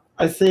 yeah,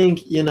 I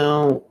think,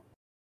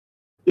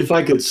 if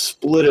I could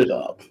split it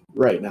up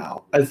right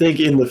now, I think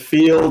in the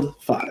field,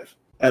 five.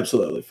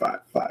 Absolutely five.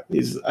 Five.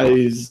 He's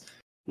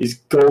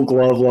gold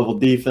glove level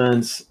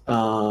defense.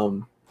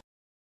 I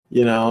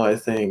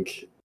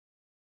think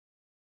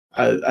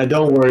I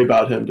don't worry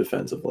about him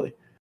defensively.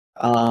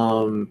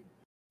 Um,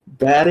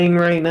 Batting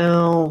right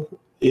now,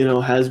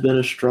 has been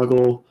a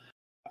struggle.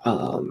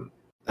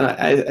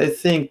 I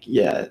think,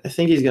 yeah, I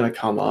think he's gonna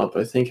come up.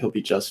 I think he'll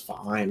be just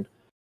fine.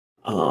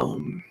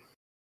 Um,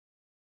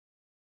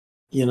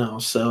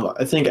 so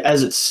I think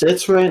as it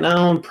sits right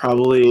now, I'm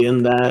probably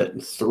in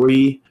that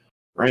 3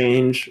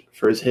 range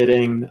for his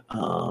hitting.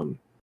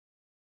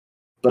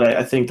 But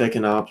I think that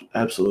can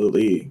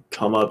absolutely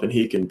come up and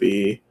he can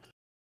be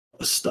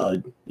a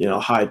stud,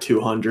 high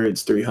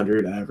 200s,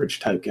 300 average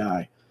type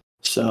guy.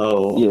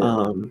 So,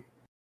 Yeah.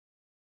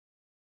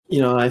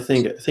 I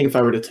think if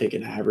I were to take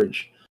an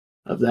average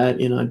of that,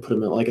 I'd put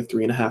him at like a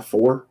 3.5,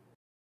 4.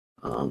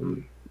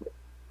 Um,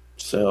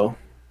 so,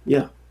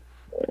 yeah.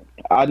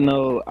 I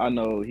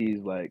know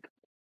he's like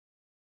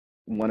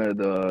one of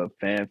the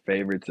fan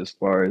favorites as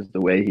far as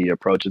the way he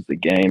approaches the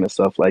game and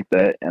stuff like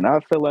that. And I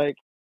feel like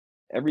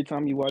every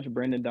time you watch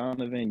Brendan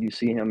Donovan, you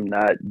see him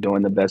not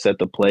doing the best at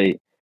the plate.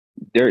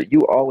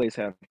 You always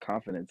have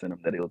confidence in him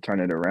that he'll turn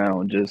it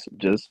around.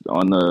 Just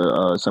on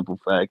the simple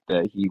fact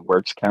that he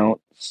works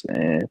counts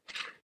and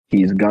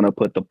he's gonna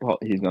put the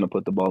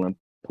ball in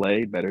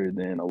play better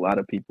than a lot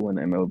of people in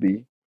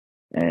MLB.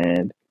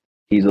 And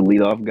he's a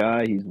leadoff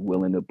guy. He's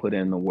willing to put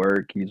in the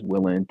work. He's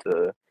willing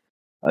to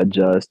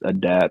adjust,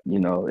 adapt.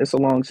 It's a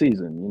long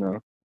season.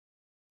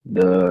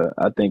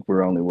 I think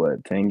we're only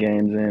 10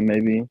 games in,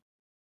 maybe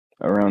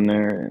around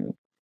there, and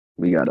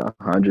we got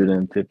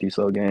 150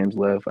 so games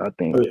left. I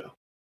think Oh, yeah.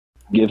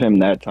 give him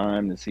that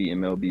time to see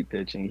MLB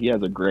pitching. He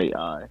has a great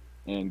eye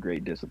and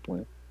great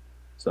discipline.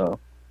 So,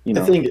 you I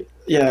know, think,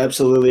 yeah,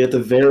 absolutely. At the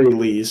very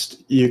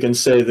least, you can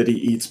say that he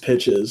eats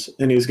pitches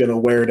and he's going to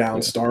wear down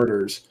yeah,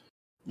 starters.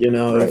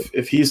 right,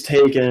 If he's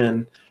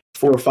taken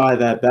 4 or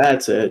 5 at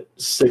bats at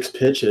 6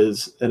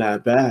 pitches an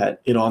at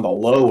bat, on the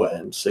low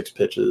end, 6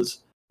 pitches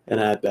an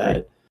at right,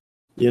 bat,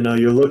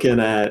 you're looking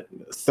at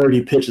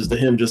 30 pitches to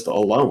him just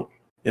alone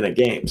in a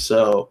game.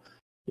 So,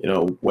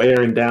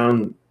 wearing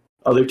down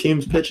other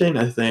teams' pitching,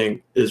 I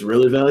think, is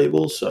really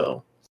valuable.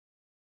 So,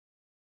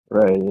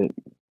 right.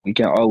 We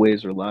can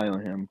always rely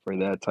on him for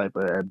that type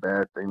of at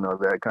bat.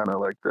 That kind of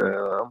like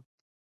the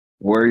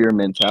warrior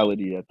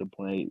mentality at the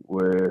plate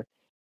where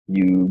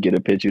you get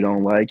a pitch you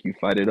don't like, you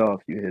fight it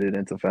off, you hit it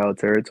into foul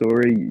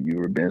territory, you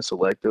were being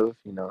selective.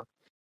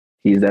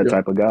 He's that yeah.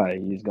 type of guy.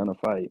 He's gonna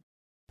fight.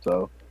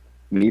 So,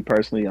 me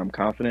personally, I'm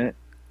confident.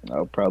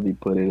 I'll probably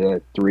put it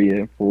at 3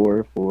 and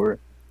 4 for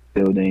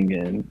fielding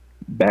and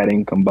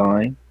batting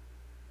combined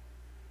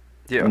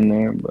Yeah. in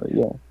there. But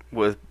yeah,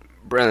 With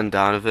Brendan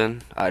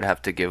Donovan, I'd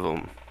have to give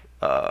him.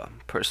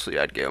 Personally,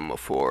 I'd give him a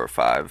 4 or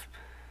 5.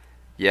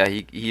 Yeah,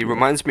 he yeah,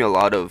 reminds me a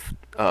lot of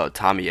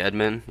Tommy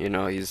Edman.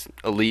 He's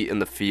elite in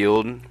the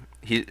field.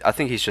 I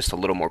think he's just a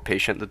little more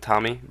patient than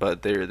Tommy,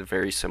 but they're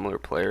very similar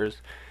players.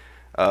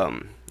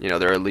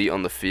 They're elite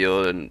on the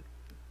field, and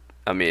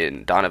I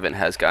mean Donovan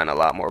has gotten a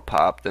lot more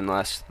pop than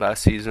last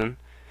season,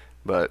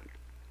 but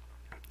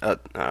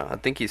I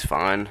think he's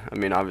fine. I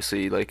mean,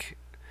 obviously, like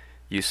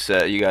you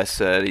guys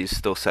said, he's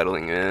still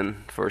settling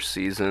in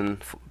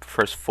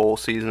first full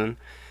season.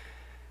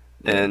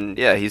 right, And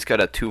yeah, he's got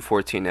a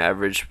 214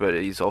 average, but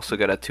he's also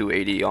got a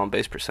 280 on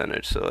base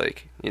percentage. So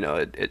like,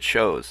 it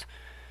shows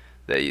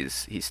that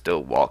he's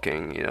still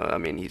walking. I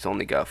mean, he's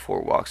only got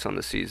 4 walks on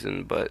the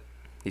season, but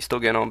he's still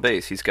getting on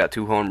base. He's got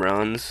 2 home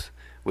runs,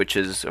 which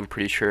is I'm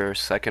pretty sure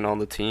second on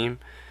the team.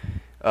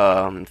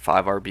 5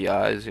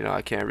 RBIs.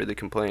 I can't really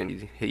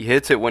complain. He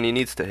hits it when he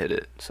needs to hit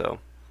it. So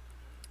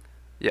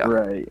yeah,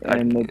 right. I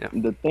And the yeah.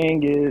 the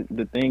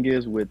thing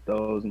is with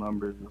those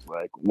numbers is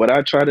like what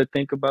I try to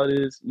think about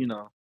is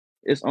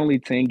it's only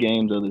 10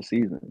 games of the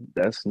season.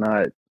 That's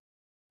not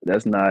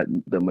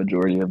the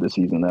majority of the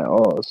season at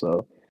all.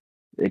 So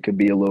it could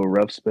be a little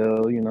rough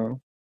spell. He's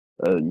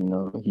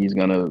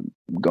gonna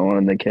go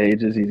in the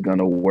cages. He's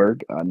gonna work.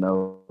 I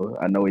know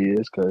he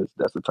is because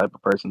that's the type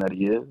of person that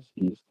he is.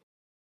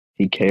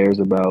 He cares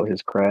about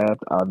his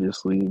craft,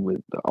 obviously,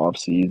 with the off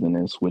season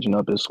and switching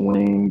up his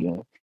swing.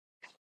 And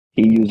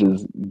he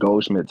uses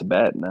Goldschmidt's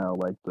bat now,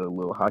 like the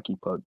little hockey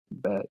puck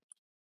bat.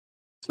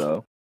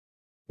 So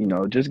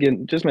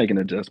just making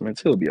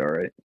adjustments. He'll be all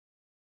right.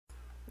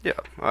 Yeah.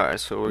 All right.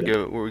 So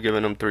Yeah. we're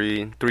giving him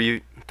three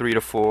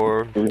to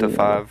 4 to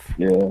 5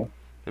 Yeah,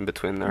 in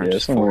between there, yeah,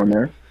 just somewhere in 4.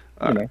 there.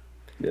 All You right.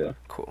 know, yeah.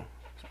 Cool.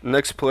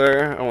 Next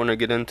player I want to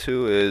get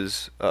into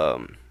is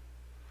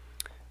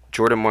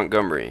Jordan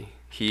Montgomery.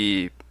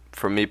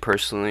 For me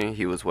personally,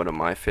 he was one of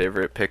my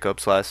favorite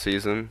pickups last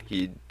season.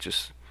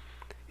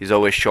 He's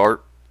always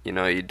sharp.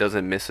 He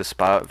doesn't miss a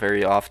spot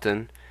very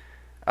often.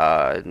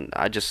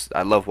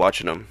 I love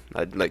watching him.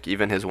 Like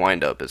even his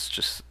windup is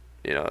just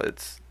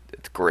it's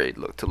great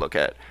to look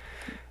at.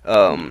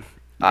 Um,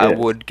 I Yeah,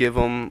 would give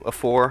him a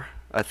 4.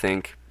 I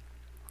think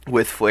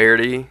with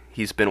Flaherty,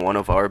 he's been one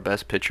of our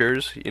best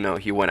pitchers.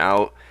 He went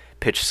out,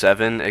 pitched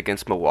 7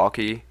 against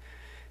Milwaukee,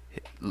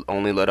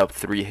 only let up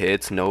 3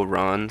 hits, no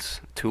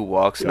runs, 2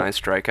 walks, Yep. 9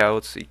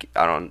 strikeouts.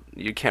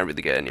 You can't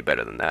really get any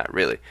better than that,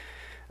 really.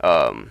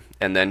 And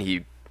then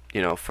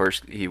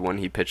when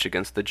he pitched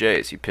against the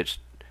Jays, he pitched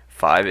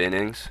 5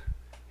 innings,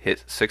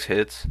 hit 6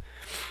 hits.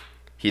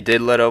 He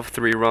did let up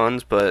 3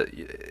 runs, but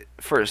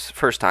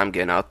first time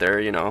getting out there,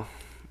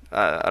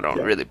 I don't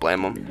Yep. really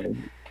blame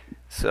him.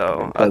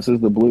 So, plus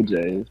it's the Blue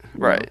Jays.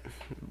 right,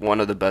 one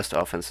of the best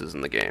offenses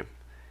in the game.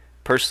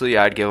 Personally,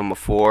 I'd give him a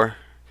 4.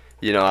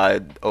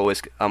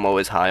 I'm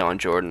always high on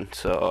Jordan,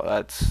 so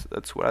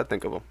that's what I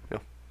think of him. Yeah.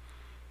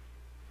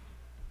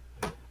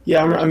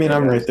 Yeah, I mean,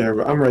 I'm right That's there.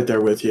 I'm right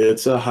there with you.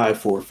 It's a high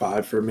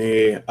 4.5 for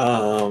me.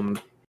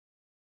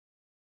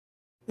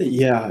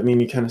 Yeah, I mean,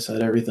 you kind of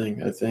said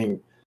everything. I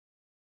think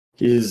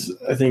he's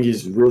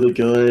really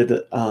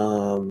good.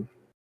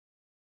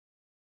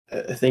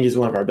 I think he's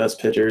one of our best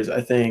pitchers.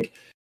 I think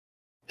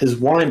his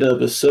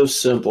windup is so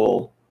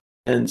simple,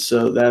 and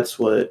so that's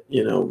what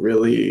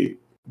really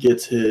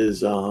gets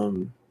his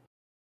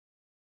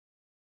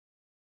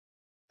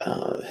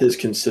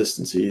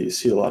consistency. You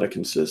see a lot of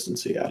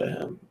consistency out of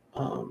him.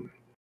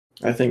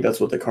 I think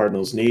that's what the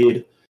Cardinals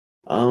need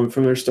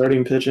from their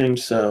starting pitching.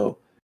 So,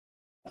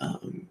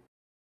 um,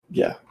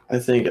 yeah, I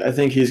think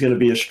he's going to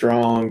be a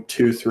strong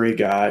 2-3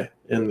 guy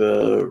in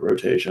the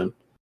rotation.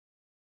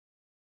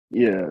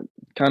 Yeah,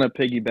 kind of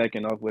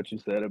piggybacking off what you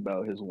said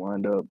about his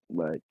windup.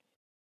 Like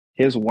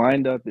his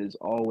windup is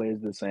always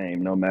the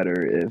same, no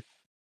matter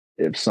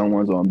if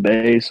someone's on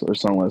base or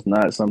someone's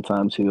not.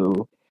 Sometimes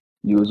he'll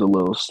use a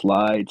little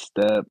slide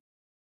step,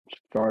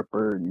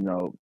 sharper,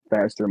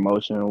 faster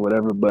motion or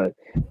whatever. But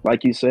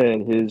like you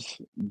said, his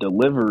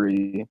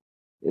delivery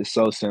is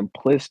so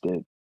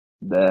simplistic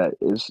that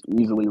it's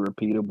easily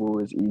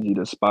repeatable. It's easy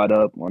to spot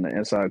up on the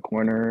inside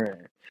corner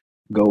and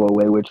go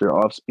away with your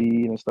off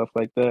speed and stuff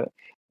like that.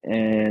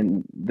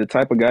 And the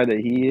type of guy that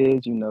he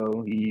is,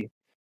 he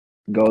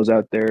goes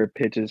out there,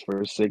 pitches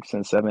for 6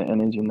 and 7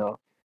 innings.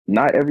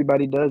 Not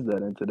everybody does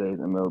that in today's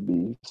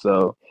MLB.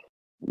 So,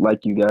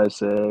 like you guys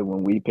said,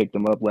 when we picked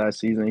him up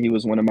last season, he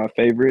was one of my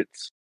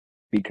favorites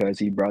because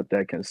he brought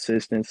that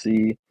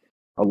consistency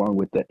along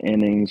with the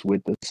innings,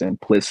 with the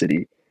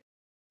simplicity.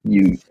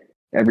 You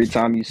Every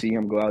time you see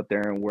him go out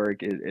there and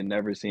work, it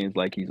never seems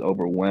like he's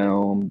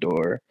overwhelmed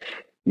or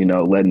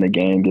letting the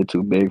game get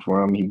too big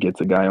for him. He gets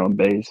a guy on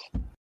base.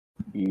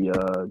 He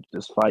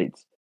just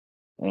fights.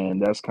 And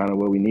that's kind of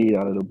what we need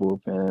out of the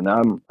bullpen.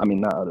 I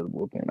mean, not out of the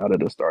bullpen, out of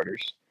the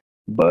starters.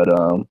 But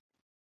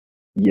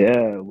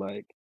yeah,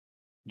 like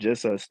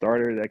just a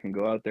starter that can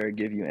go out there and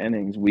give you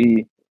innings.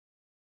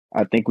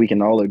 I think we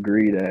can all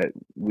agree that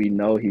we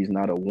know he's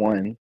not a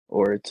 1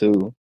 or a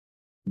 2,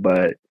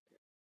 but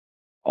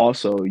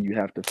also you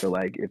have to feel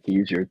like if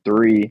he's your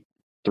 3,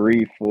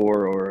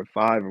 4, or a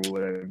 5 or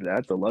whatever,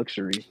 that's a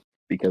luxury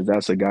because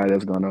that's a guy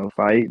that's gonna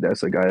fight.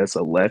 That's a guy that's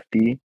a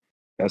lefty.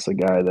 That's a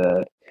guy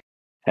that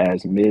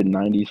has mid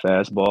 90s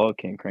fastball,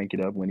 can crank it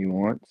up when he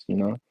wants.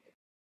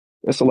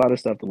 There's a lot of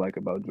stuff to like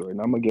about Jordan.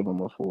 I'm gonna give him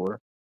a 4,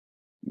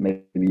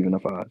 maybe even a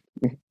 5.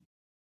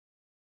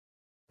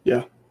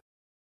 Yeah.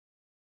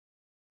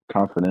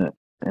 Confident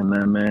in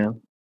that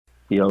man.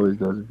 He always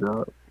does his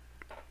job.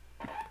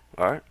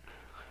 All right.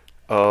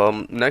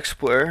 Next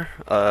player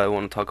I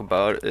want to talk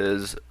about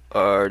is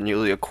our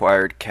newly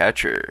acquired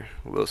catcher,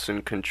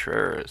 Wilson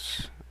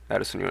Contreras.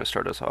 Addison, you want to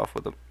start us off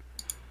with him?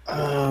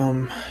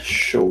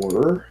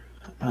 Sure.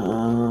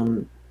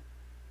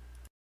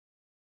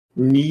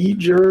 Knee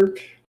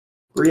jerk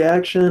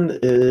reaction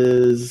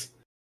is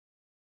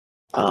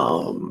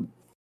kind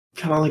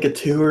of like a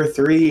 2 or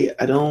 3.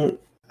 I don't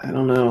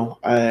know.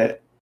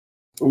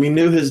 We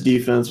knew his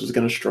defense was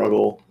going to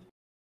struggle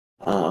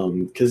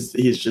because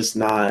he's just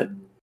not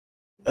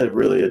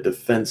really a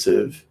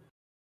defensive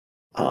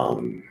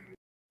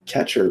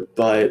catcher.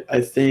 But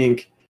I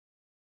think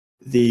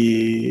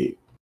the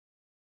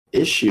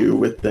issue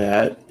with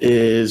that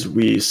is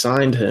we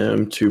signed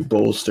him to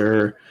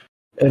bolster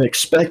and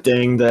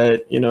expecting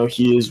that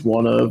he is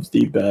one of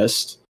the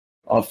best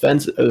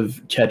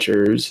offensive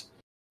catchers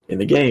in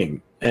the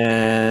game,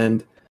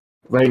 and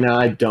right now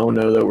I don't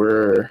know that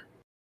we're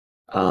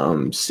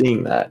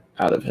seeing that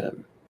out of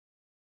him.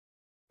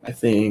 I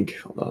think,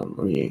 hold on,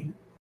 let me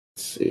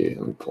see,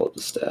 let me pull up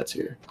the stats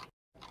here.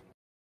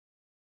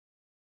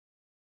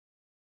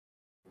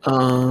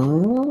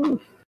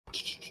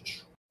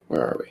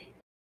 Where are we?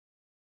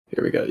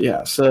 Here we go.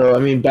 Yeah, so I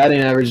mean,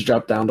 batting average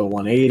dropped down to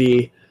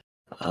 180.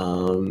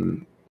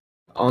 On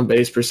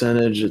base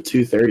percentage at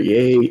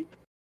 238.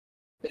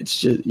 It's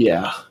just,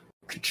 yeah,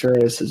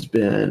 Contreras has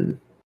been.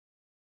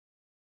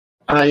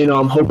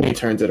 I'm hoping he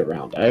turns it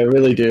around. I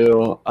really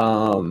do.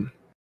 I'm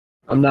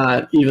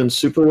not even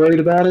super worried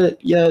about it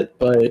yet,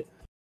 but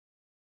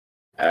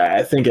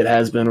I think it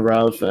has been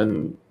rough,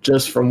 and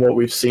just from what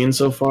we've seen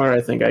so far,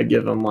 I think I'd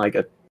give him like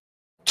a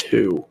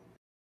 2.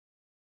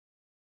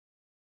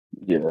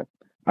 Yeah,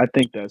 I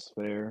think that's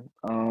fair.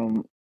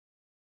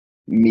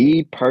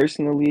 Me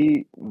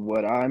personally,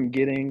 what I'm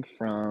getting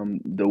from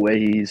the way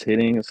he's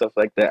hitting and stuff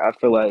like that, I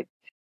feel like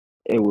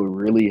it would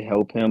really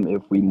help him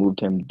if we moved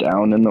him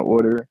down in the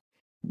order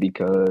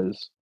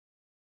because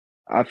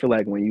I feel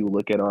like when you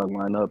look at our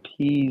lineup,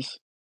 he's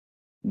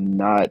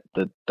not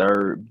the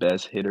third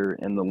best hitter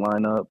in the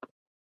lineup.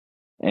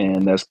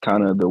 And that's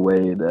kind of the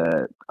way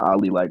that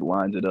Ali like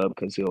lines it up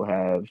because he'll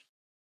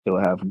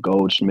have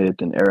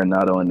Goldschmidt and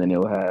Arenado, and then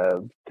he'll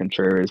have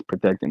Contreras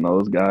protecting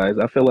those guys.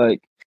 I feel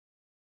like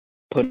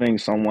putting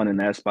someone in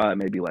that spot,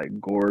 maybe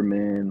like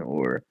Gorman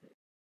or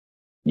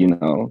you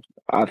know,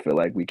 I feel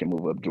like we can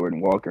move up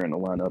Jordan Walker in the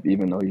lineup,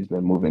 even though he's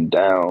been moving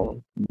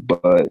down.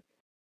 But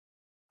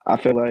I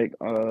feel like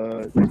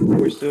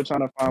we're still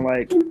trying to find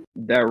like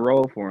that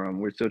role for him.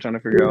 We're still trying to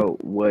figure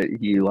out what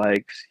he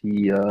likes.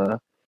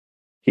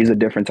 He's a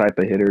different type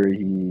of hitter.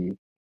 He'll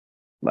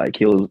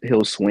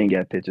swing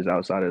at pitches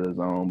outside of the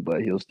zone,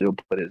 but he'll still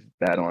put his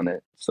bat on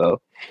it.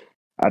 So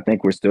I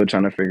think we're still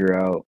trying to figure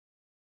out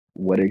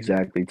what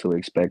exactly to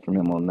expect from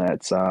him on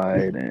that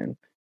side, and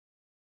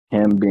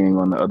him being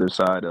on the other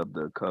side of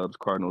the Cubs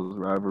Cardinals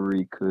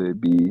rivalry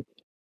could be,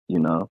 you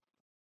know,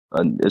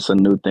 it's a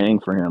new thing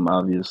for him,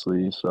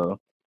 obviously. So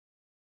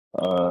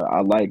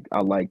I like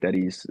that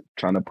he's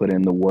trying to put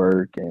in the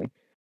work and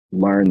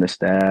learn the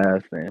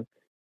staff, and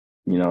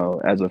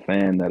as a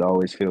fan, that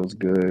always feels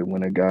good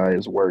when a guy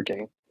is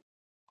working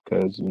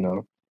because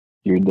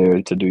you're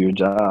there to do your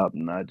job,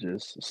 not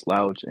just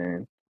slouch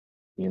and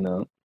you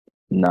know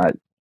not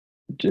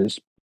just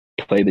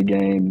play the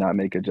game, not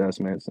make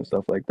adjustments and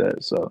stuff like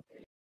that. So,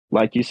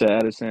 like you said,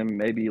 Addison,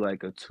 maybe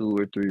like a 2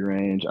 or 3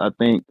 range. I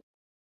think.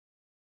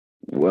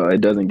 Well,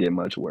 it doesn't get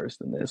much worse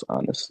than this,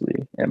 honestly,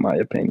 in my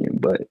opinion.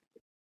 But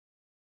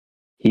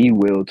he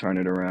will turn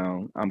it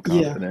around. I'm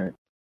Yeah, confident.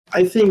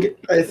 I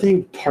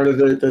think part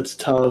of it that's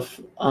tough,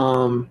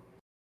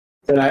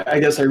 that I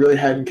guess I really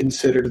hadn't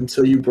considered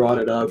until you brought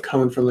it up,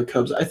 coming from the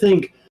Cubs. I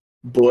think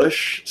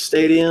Busch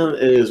Stadium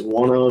is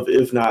one of,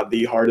 if not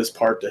the hardest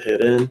park to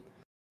hit in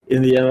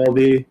the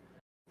MLB.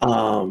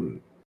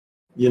 Um,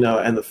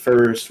 and the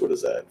first, what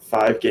is that,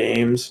 5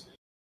 games,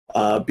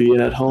 being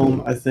at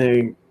home, I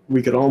think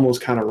we could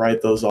almost kind of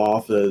write those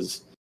off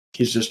as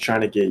he's just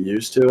trying to get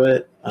used to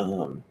it.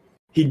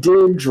 He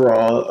did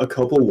draw a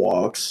couple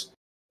walks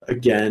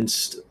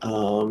against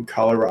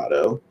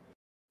Colorado,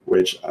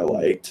 which I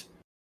liked.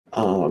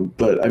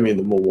 But I mean,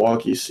 the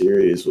Milwaukee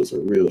series was a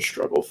real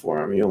struggle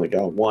for him. He only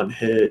got 1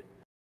 hit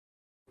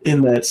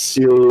in that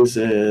series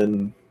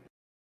in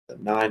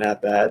 9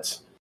 at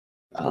bats.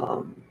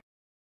 Um,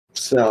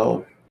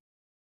 so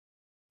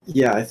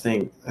yeah, I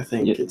think Yeah,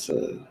 it's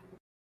a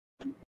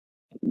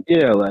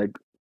yeah.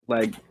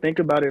 Like think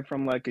about it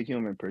from like a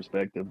human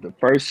perspective. The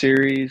first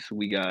series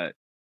we got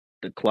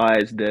the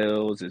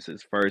Clydesdales. It's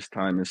his first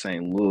time in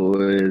St.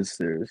 Louis.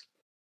 There's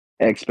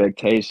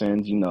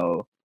expectations.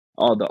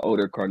 All the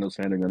older Cardinals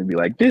fans are going to be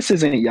like, "This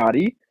isn't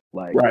Yachty.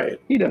 Like right.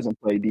 he doesn't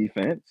play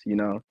defense.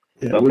 Yeah,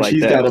 Stuff which like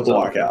he's got that." to So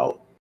block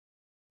out.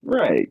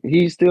 right.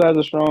 He still has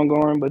a strong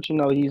arm, but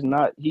he's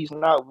not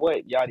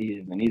what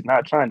Yachty is, and he's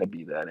not trying to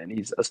be that, and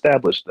he's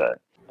established that.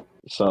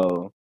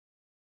 So,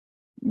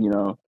 you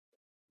know,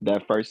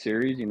 that first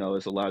series,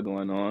 it's a lot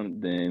going on.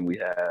 Then we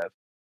have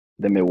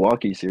the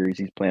Milwaukee series.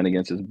 He's playing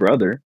against his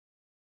brother.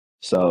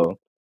 So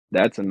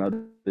that's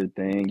another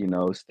thing,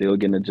 still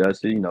getting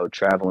adjusted,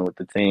 traveling with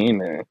the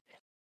team. And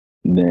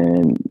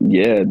then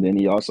yeah, then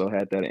he also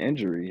had that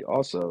injury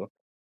also.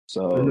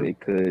 So Mhm. it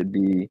could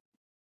be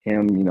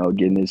him,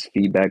 getting his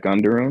feet back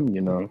under him,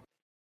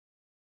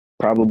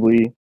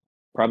 Probably,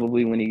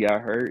 probably when he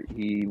got hurt,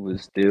 he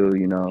was still,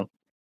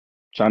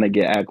 trying to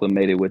get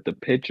acclimated with the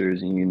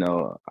pitchers. And,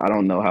 I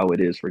don't know how it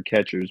is for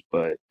catchers,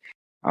 but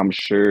I'm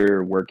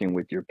sure working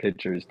with your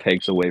pitchers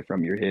takes away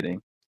from your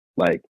hitting,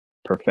 like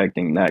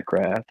perfecting that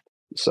craft.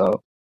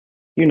 So,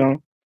 you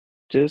know,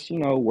 just,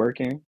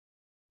 working,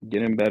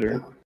 getting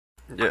better.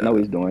 Yeah. I Yeah. know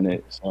he's doing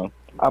it, so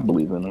I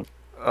believe in him.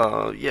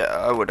 Yeah,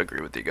 I would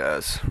agree with you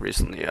guys.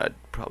 Recently, I'd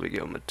probably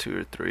give him a 2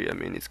 or 3. I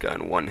mean, he's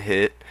gotten 1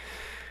 hit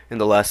in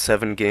the last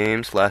 7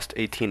 games. Last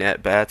 18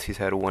 at bats, he's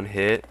had 1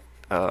 hit.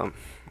 Um,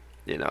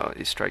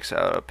 he strikes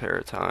out a pair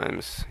of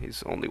times.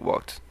 He's only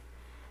walked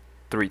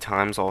 3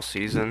 times all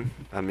season.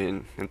 I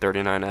mean, in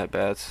 39 at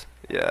bats.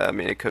 Yeah, I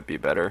mean, it could be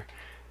better.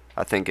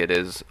 I think it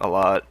is a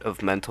lot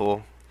of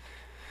mental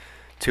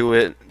to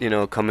it,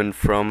 coming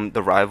from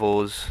the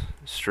rivals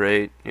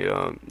straight,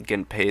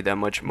 getting paid that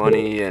much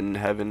money and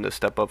having to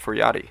step up for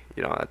Yachty.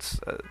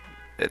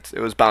 It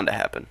was bound to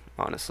happen,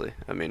 honestly.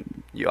 I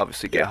mean, you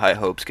obviously get Yeah. high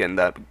hopes getting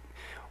that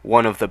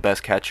one of the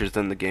best catchers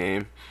in the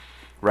game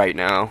right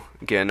now,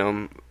 getting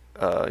him.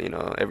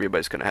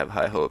 Everybody's gonna have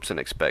high hopes and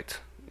expect,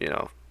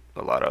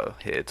 a lot of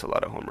hits, a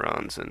lot of home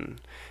runs,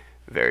 and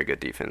very good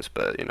defense.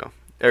 But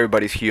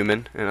everybody's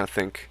human, and I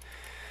think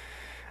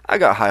I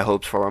got high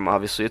hopes for him.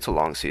 Obviously, it's a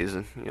long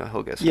season.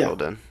 He'll get Yeah,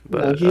 settled in. no,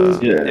 But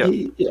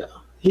Yeah.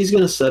 he's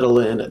gonna settle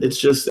in. It's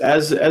just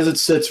as it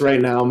sits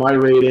right now, my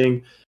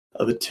rating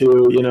of a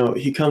 2.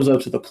 He comes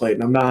up to the plate,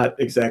 and I'm not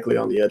exactly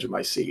on the edge of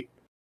my seat.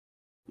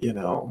 You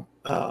know,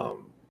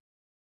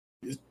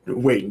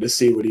 waiting to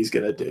see what he's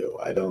gonna do.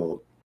 I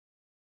don't.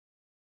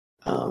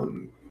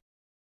 Um,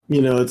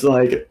 it's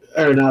like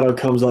Arenado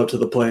comes up to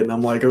the plate, and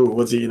I'm like, oh,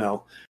 what's he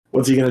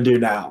gonna do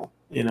now?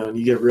 And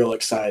you get real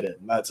excited.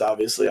 And that's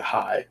obviously a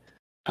high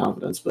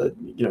confidence, but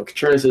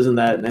Contreras isn't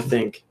that, and I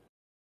think,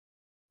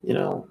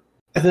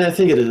 I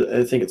think it is.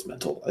 I think it's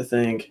mental. I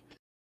think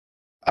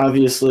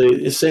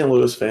obviously St.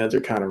 Louis fans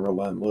are kind of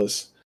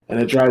relentless, and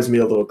it drives me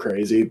a little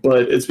crazy.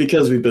 But it's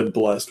because we've been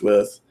blessed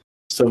with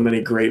so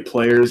many great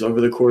players over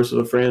the course of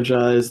a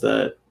franchise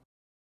that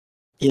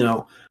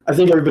I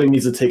think everybody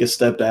needs to take a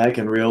step back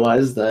and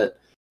realize that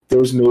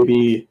there's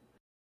maybe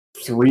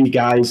 3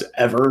 guys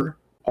ever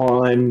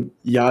on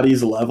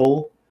Yachty's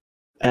level,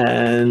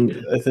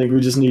 and I think we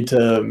just need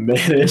to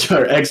manage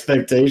our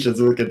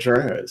expectations with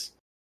Contreras.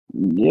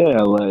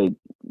 Yeah, like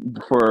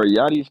for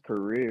Yachty's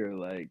career,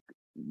 I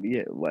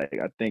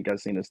think I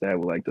seen a stat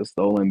with like the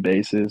stolen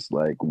bases,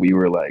 like we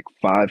were like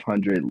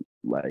 500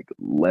 like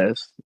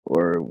less,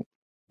 or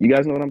you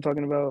guys know what I'm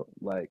talking about?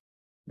 Like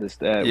the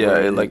stat yeah,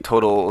 where like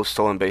total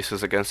stolen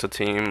bases against the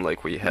team,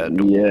 like we had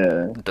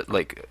yeah,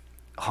 like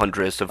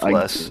hundreds of I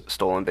less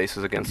stolen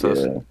bases against us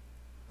yeah,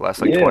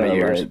 last like yeah, 20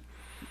 years. like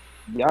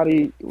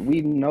Yachty,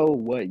 we know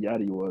what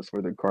Yachty was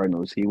for the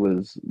Cardinals. He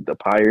was the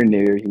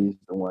pioneer. He's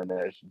the one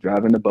that's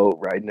driving the boat,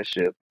 riding the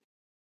ship.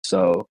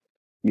 So,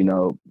 you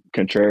know,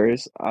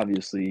 Contreras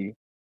obviously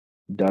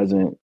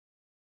doesn't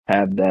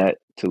have that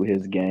to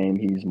his game.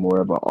 He's more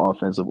of an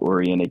offensive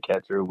oriented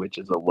catcher, which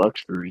is a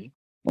luxury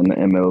in the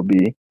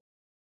MLB.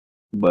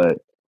 But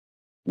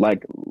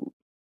like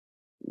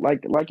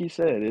like you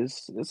said,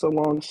 it's a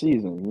long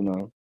season, you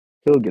know.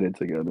 He'll get it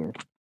together.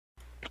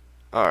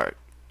 All right,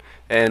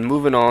 and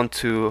moving on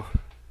to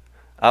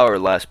our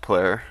last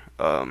player.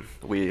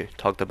 We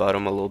talked about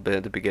him a little bit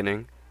at the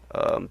beginning.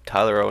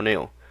 Tyler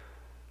O'Neill.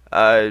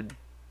 I'd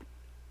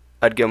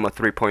I'd give him a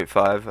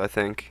 3.5. I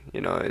think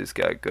he's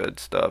got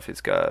good stuff.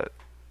 He's got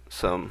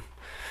some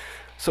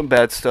some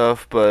bad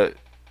stuff, but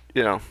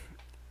you know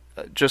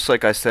just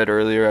like I said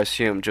earlier, I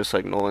see him just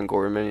like Nolan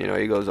Gorman.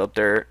 He goes up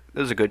there.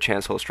 There's a good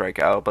chance he'll strike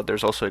out, but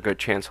there's also a good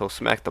chance he'll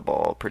smack the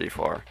ball pretty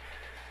far.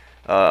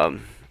 Yeah,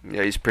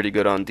 he's pretty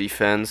good on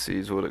defense.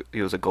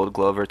 He was a Gold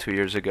Glover 2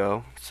 years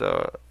ago.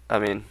 So I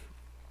mean,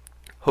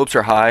 hopes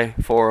are high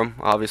for him.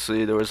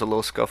 Obviously, there was a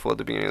little scuffle at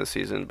the beginning of the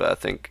season, but I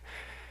think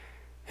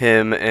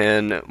him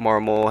and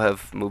Marmol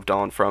have moved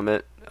on from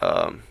it,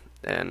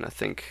 and I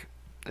think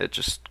it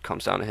just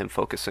comes down to him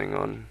focusing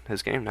on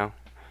his game now.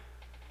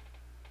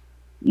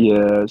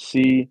 Yeah,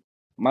 see,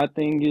 my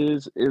thing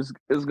is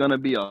gonna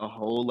be a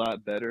whole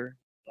lot better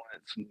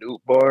once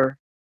Bar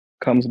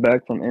comes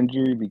back from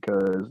injury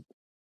because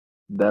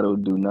that'll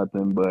do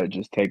nothing but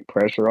just take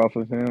pressure off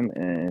of him.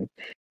 And,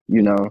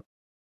 you know,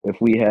 if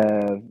we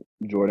have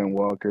Jordan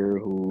Walker,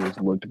 who's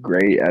looked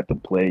great at the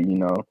plate,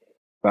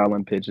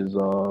 fouling pitches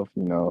off,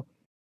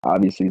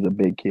 obviously he's a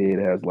big kid,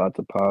 has lots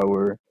of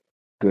power,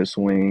 good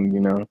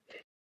swing,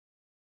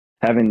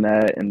 having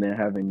that and then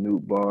having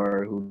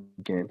Bar who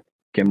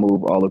can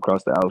move all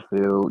across the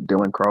outfield,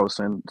 Dylan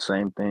Carlson,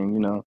 same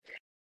thing,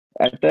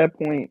 At that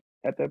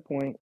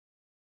point,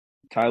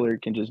 Tyler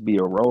can just be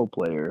a role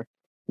player,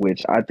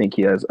 which I think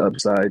he has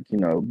upside,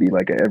 be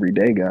like an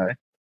everyday guy.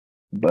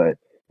 But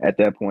at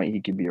that point,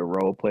 he could be a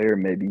role player.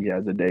 Maybe he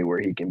has a day where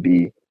he can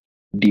be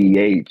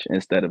DH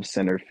instead of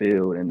center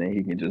field, and then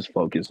he can just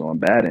focus on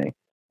batting.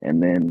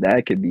 And then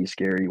that could be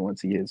scary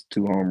once he hits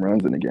 2 home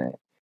runs in a game.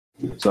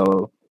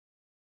 So,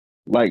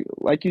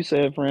 like you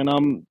said, friend,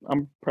 I'm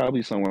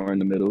probably somewhere in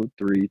the middle,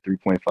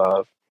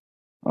 3.5.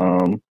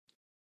 Um,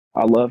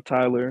 I love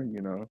Tyler.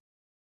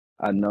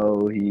 I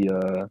know he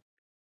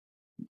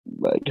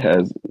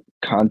has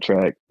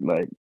contract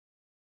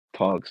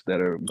talks that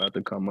are about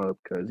to come up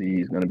because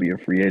he's going to be a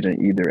free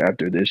agent either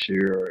after this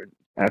year or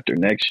after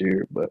next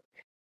year. But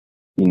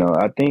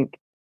I think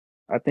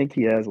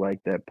he has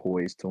like that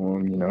poise to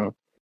him.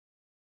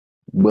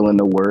 Willing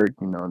to work.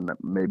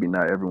 Maybe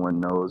not everyone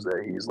knows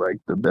that he's like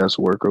the best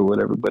worker or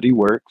whatever, but he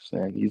works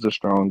and he's a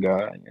strong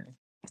guy. And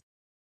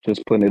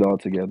just putting it all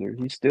together.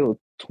 He's still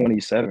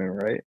 27,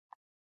 right?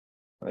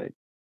 Like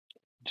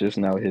just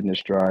now hitting his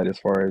stride as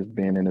far as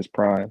being in his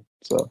prime.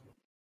 So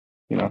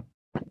you know,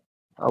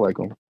 I like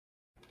him.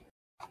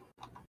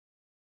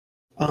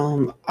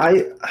 I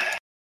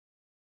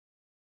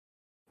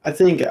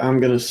think I'm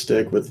gonna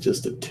stick with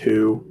just a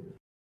 2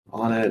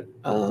 on it.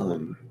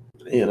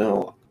 You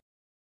know,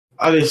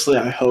 Obviously,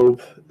 I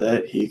hope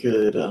that he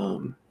could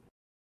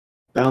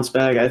bounce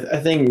back.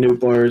 I think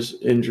Newbar's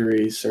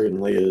injury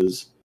certainly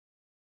is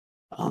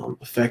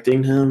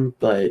affecting him,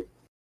 but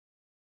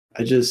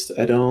I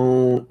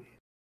don't.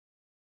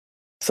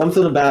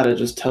 Something about it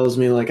just tells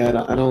me like I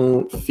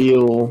don't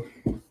feel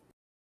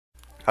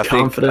I think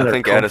confident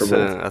or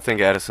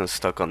comfortable. Addison's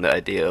stuck on the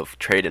idea of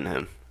trading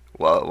him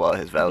while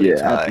his value is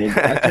Yeah, high.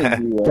 I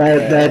think you are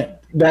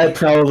That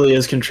probably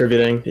is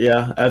contributing.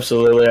 Yeah,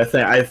 absolutely.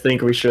 I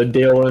think we should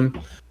deal him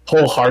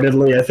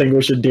wholeheartedly. I think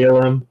we should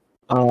deal him.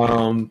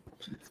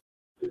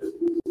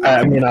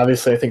 I mean,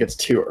 obviously, I think it's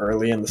too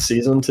early in the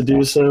season to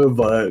do so,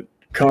 but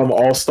come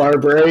All-Star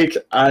break,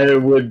 I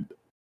would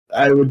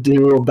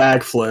do a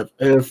backflip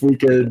if we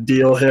could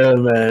deal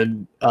him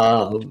and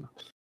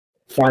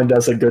find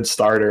us a good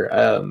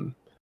starter.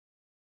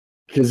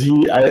 Because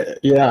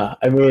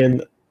I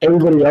mean,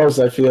 everybody else,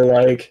 I feel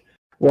like,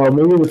 well,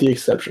 maybe with the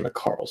exception of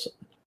Carlson.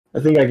 I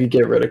think I could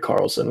get rid of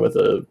Carlson with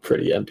a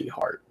pretty empty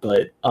heart,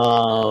 but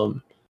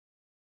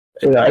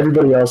yeah,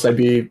 everybody else, I'd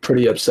be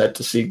pretty upset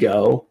to see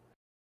go.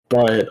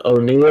 But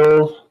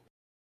O'Neal,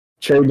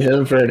 trading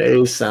him for an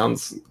ace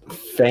sounds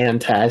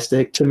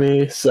fantastic to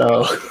me.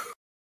 So,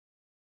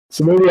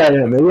 so maybe I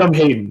am. Maybe I'm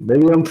hating.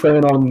 Maybe I'm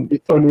praying on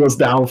O'Neal's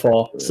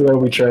downfall so that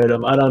we trade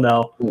him. I don't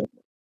know.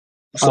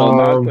 So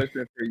my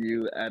question for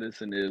you,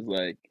 Addison, is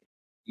like,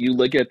 you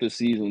look at the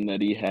season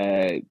that he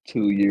had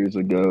 2 years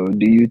ago.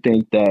 Do you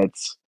think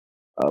that's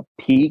a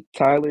peak,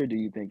 Tyler? Do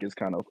you think it's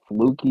kind of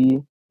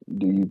fluky?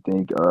 Do you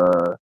think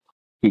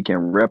he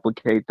can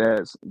replicate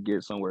that,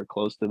 get somewhere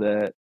close to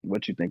that?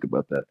 What you think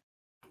about that?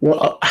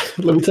 Well,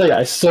 let me tell you,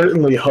 I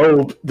certainly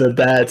hope that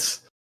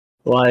that's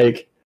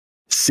like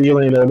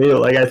ceiling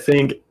O'Neal. Like I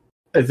think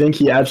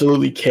he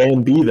absolutely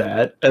can be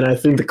that, and I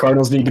think the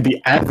Cardinals need to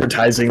be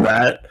advertising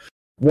that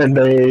when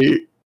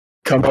they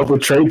come up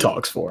with trade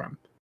talks for him.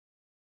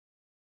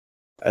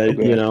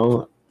 Okay. You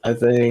know, I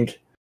think,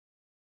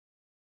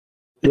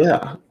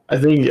 yeah, I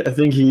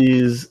think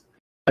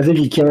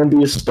he can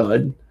be a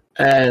stud,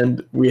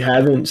 and we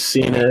haven't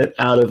seen it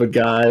out of a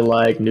guy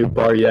like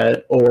Newbar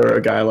yet, or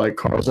a guy like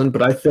Carlson.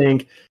 But I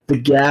think the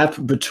gap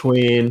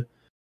between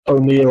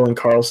O'Neal and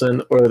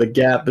Carlson, or the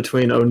gap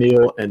between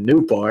O'Neal and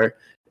Newbar,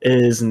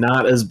 is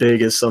not as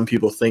big as some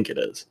people think it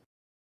is.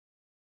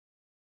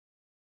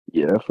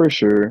 Yeah, for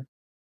sure.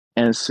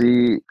 And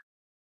see,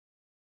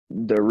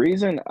 the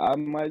reason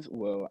I'm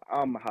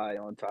high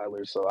on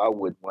Tyler, so I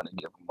would want to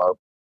give him up.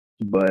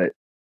 But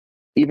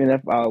even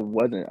if I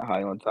wasn't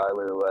high on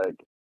Tyler,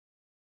 like,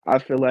 I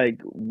feel like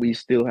we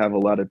still have a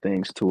lot of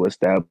things to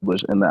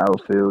establish in the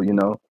outfield.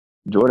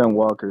 Jordan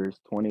Walker is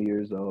 20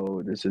 years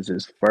old. This is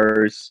his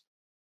first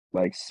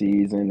like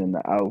season in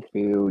the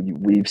outfield.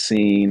 We've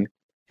seen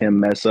him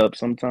mess up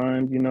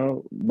sometimes,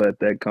 but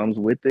that comes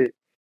with it.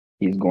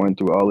 He's going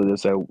through all of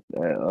this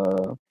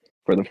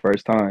for the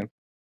first time.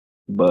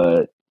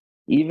 But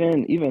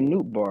even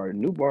Newt Bar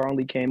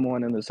only came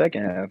on in the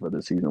second half of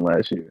the season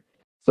last year.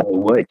 So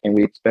what can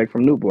we expect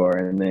from Newt Bar?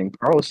 And then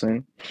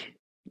Carlson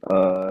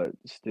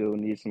still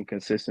needs some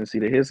consistency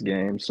to his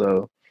game.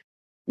 So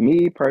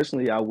me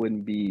personally, I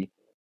wouldn't be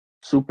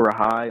super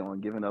high on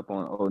giving up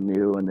on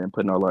O'Neal and then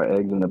putting all our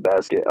eggs in the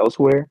basket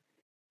elsewhere.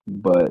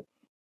 But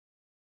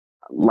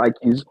like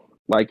you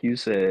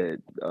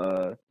said,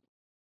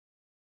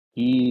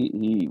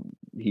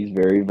 he's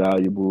very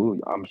valuable.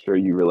 I'm sure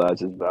you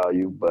realize his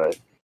value, but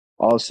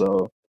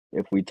also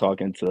if we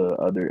talking to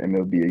other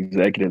MLB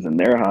executives and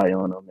they're high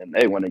on him and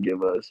they want to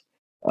give us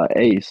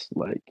ace,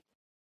 like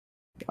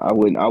I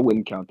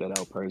wouldn't count that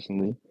out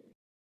personally.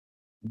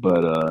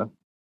 But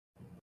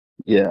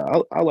yeah,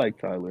 I like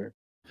Tyler.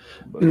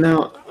 But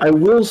Now, I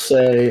will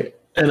say,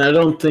 and I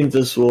don't think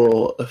this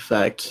will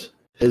affect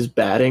his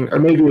batting, or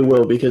maybe it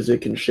will because it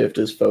can shift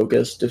his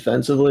focus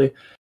defensively.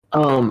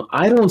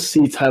 I don't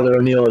see Tyler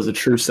O'Neill as a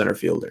true center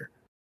fielder.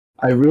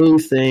 I really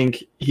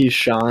think he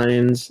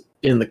shines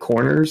in the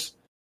corners,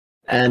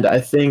 and I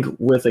think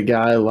with a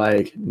guy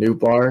like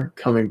Newbar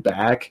coming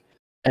back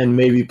and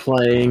maybe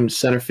playing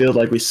center field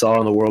like we saw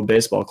in the World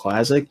Baseball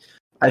Classic,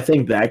 I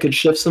think that could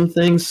shift some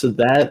things. So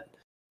that,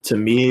 to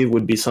me,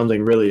 would be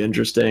something really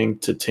interesting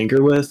to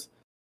tinker with.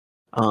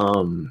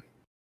 Because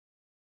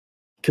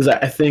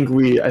I think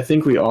we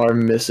are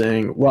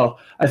missing. Well,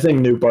 I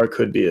think Newbar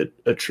could be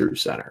a true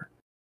center,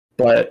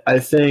 but I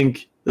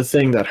think the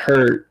thing that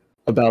hurt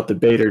about the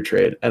Bader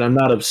trade, and I'm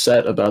not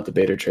upset about the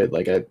Bader trade.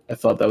 Like I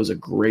thought that was a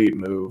great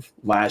move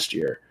last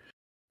year,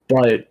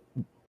 but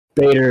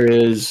Bader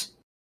is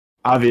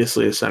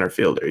obviously a center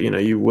fielder.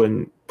 You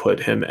wouldn't put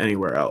him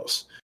anywhere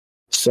else.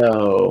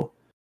 So,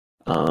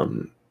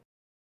 and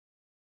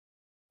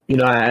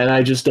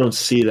I just don't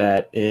see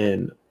that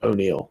in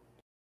O'Neal.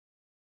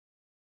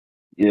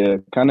 yeah,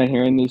 kind of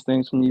hearing these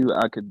things from you,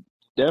 I could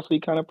definitely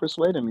kind of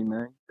persuaded me,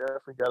 man. You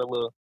definitely got a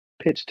little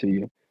pitch to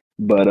you.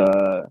 But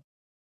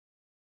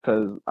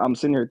because I'm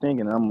sitting here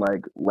thinking, I'm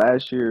like,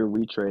 last year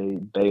we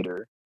trade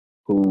Bader,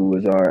 who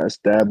was our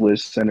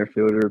established center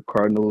fielder,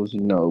 Cardinals,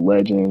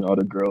 legend. All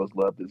the girls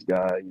love this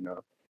guy,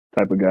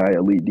 type of guy,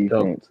 elite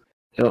defense,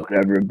 Yep.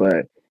 whatever.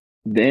 But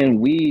then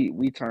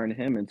we turned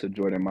him into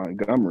Jordan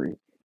Montgomery,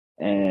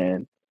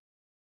 and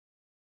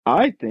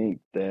I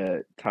think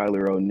that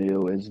Tyler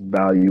O'Neill is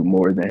valued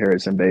more than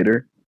Harrison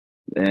Bader,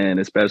 and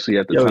especially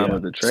at the time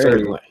of the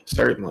trade.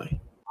 Certainly.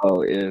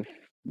 Oh, if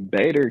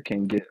Bader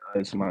can get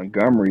us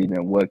Montgomery,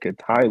 then what could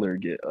Tyler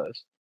get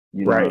us?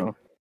 You Right. know,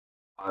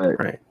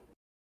 but Right.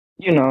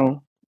 you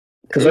know,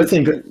 Because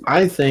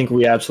I think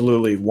we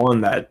absolutely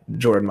won that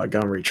Jordan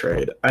Montgomery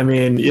trade. I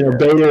mean,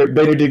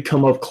 Bader did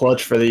come up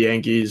clutch for the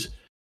Yankees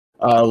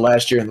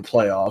last year in the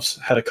playoffs.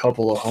 Had a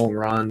couple of home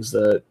runs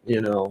that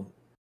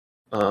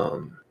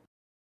um,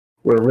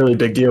 were a really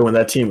big deal when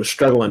that team was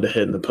struggling to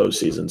hit in the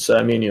postseason. So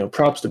I mean,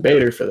 props to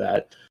Bader for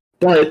that.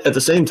 But at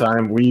the same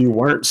time, we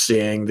weren't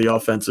seeing the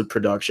offensive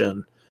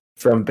production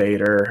from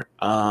Bader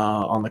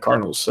on the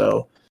Cardinals.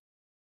 So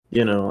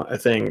I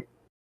think,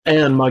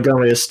 and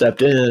Montgomery has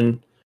stepped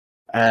in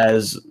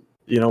as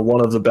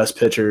one of the best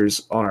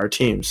pitchers on our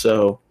team.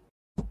 So,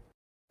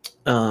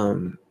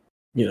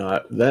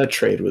 that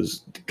trade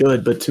was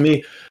good. But to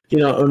me,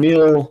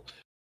 O'Neill,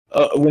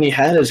 when he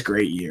had his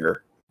great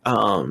year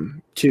 2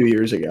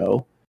 years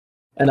ago,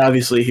 and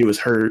obviously he was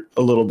hurt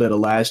a little bit of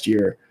last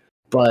year,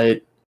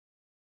 but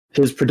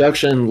his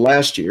production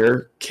last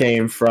year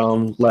came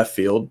from left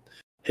field.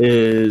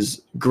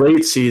 His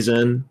great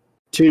season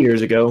 2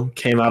 years ago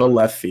came out of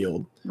left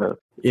field.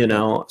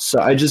 So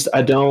I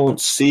don't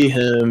see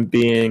him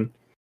being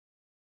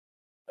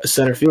a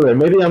center fielder.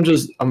 Maybe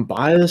I'm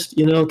biased,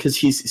 because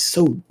he's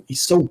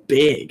so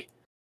big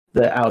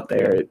that out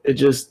there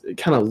it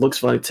kind of looks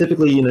funny.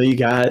 Typically, you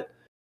got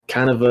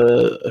kind of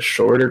a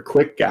shorter,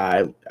 quick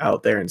guy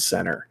out there in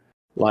center,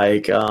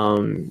 like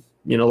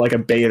like a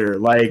Bader,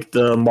 like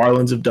the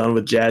Marlins have done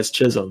with Jazz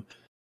Chisholm.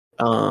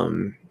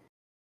 And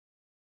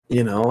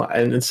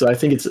so I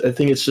think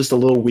it's just a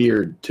little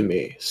weird to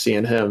me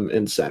seeing him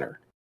in center.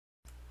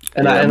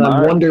 And I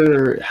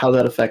wonder how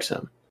that affects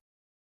him.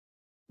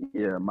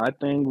 Yeah, my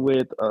thing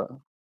with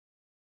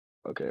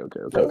okay.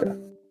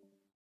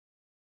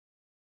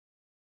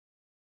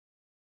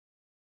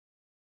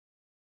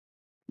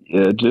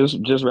 Yeah,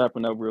 just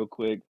wrapping up real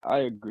quick. I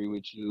agree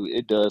with you.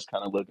 It does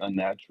kind of look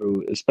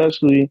unnatural,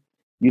 especially,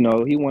 he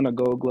won a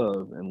Gold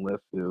Glove in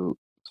left field.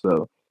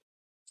 So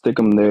stick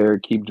him there,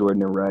 keep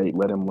Jordan in right,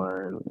 let him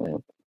learn,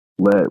 and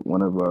let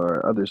one of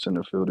our other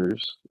center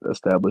fielders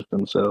establish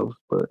themselves.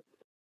 But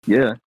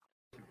yeah,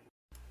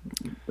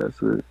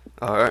 that's it.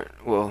 All right.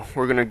 Well,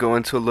 we're gonna go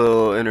into a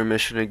little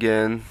intermission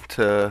again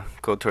to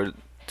go to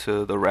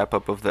the wrap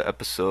up of the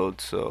episode.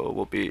 So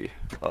we'll be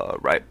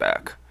right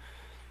back.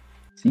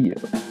 See ya.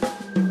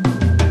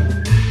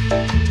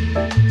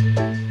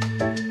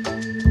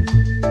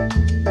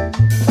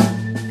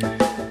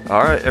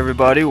 All right,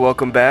 everybody,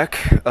 welcome back.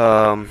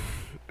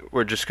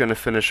 We're just gonna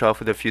finish off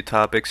with a few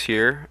topics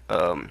here.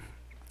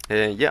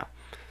 And yeah,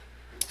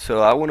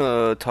 so I want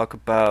to talk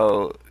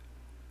about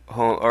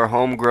our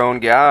homegrown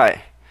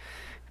guy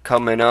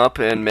coming up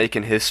and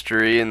making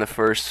history in the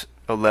first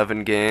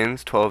 11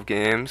 games, 12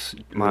 games.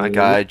 My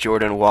guy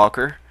Jordan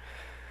Walker,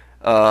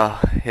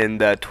 in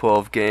that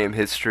 12-game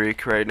hit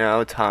streak right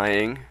now,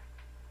 tying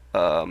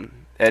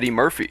Eddie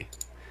Murphy,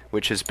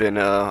 which has been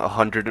a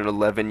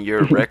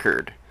 111-year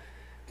record,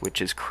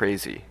 which is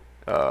crazy.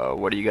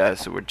 What you guys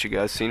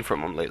seen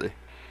from him lately?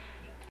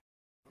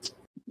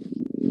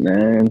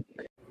 Man,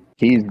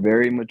 he's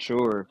very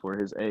mature for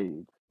his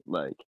age.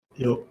 Like,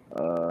 Yep.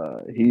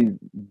 he's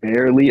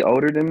barely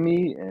older than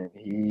me, and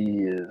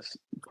he is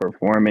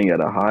performing at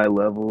a high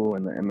level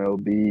in the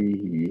MLB.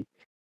 He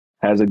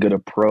has a good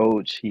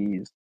approach.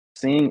 He's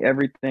seeing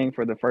everything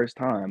for the first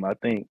time. I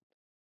think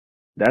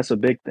that's a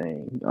big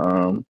thing.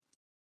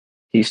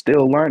 He's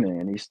still learning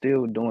and he's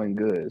still doing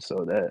good,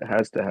 so that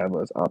has to have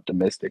us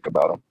optimistic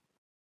about him.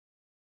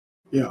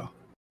 Yeah.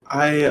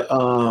 I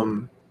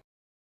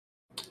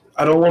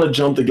don't want to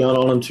jump the gun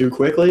on him too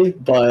quickly,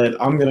 but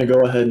I'm gonna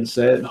go ahead and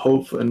say it.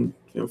 Hope and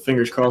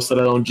fingers crossed that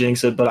I don't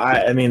jinx it. But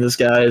I mean, this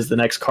guy is the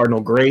next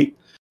Cardinal great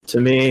to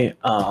me.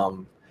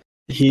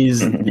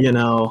 He's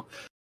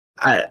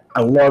I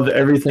love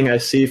everything I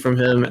see from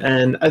him,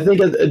 and I think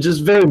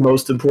just very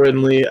most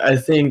importantly, I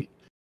think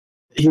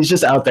he's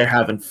just out there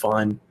having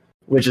fun,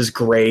 which is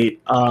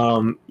great.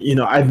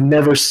 I've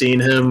never seen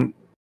him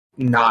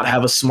not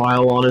have a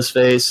smile on his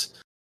face.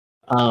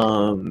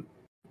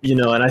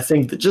 And I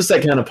think that just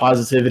that kind of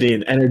positivity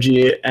and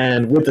energy,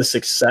 and with the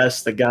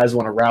success, the guys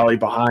want to rally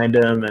behind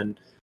him, and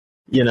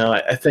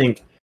I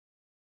think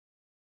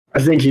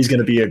he's going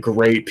to be a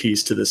great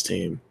piece to this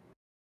team.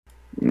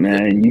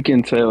 Man, you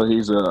can tell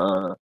he's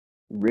a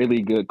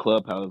really good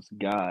clubhouse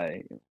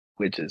guy,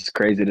 which is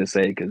crazy to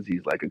say because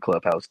he's like a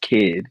clubhouse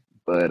kid.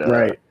 But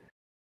right.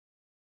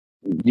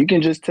 You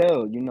can just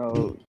tell,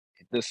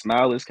 the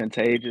smile is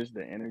contagious.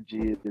 The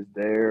energy is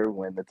there.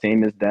 When the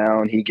team is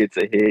down, he gets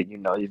a hit.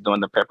 He's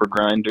doing the pepper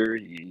grinder.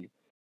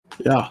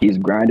 He's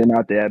grinding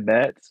out the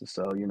at-bats.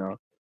 So,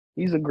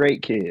 he's a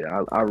great kid.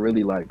 I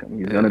really like him.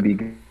 He's going to be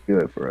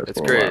good for us. It's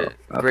for great, a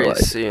while, great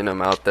seeing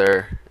him out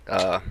there.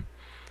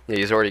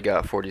 He's already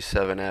got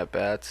 47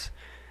 at-bats.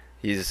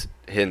 He's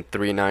hitting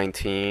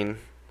 319,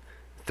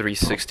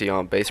 360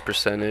 on base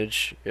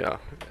percentage. Yeah,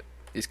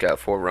 he's got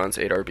 4 runs,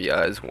 8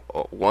 RBIs,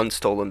 1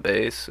 stolen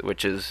base,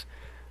 which is,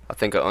 I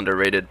think, an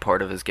underrated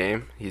part of his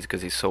game.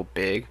 Because he's so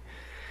big.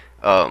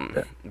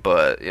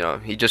 But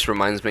he just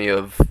reminds me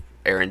of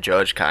Aaron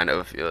Judge, kind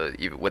of,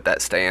 even with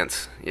that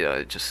stance.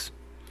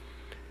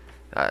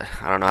 I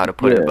don't know how to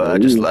put it, Yeah,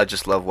 but he, I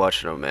just love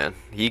watching him, man.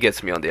 He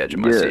gets me on the edge of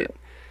my yeah, seat.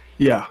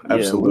 Yeah, yeah.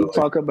 absolutely.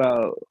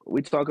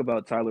 We talk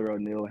about Tyler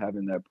O'Neill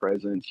having that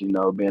presence,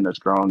 being a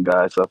strong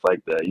guy, stuff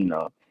like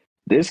that.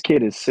 This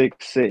kid is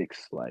 6'6",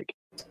 like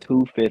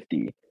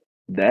 250.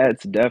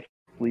 That's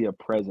definitely a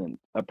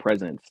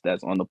presence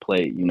that's on the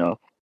plate. You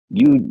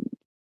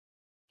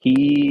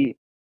he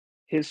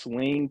his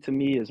swing to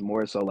me is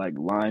more so like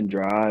line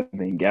drive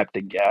and gap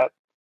to gap.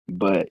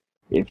 But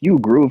if you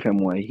groove him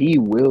one, he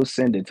will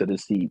send it to the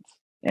seats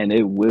and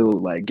it will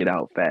like get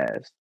out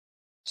fast.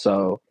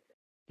 So,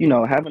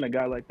 having a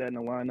guy like that in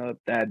the lineup,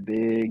 that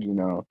big,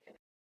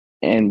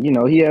 and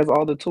he has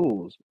all the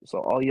tools. So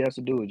all he has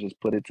to do is just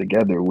put it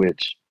together,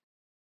 which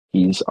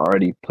he's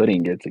already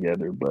putting it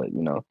together, but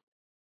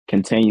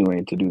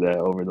continuing to do that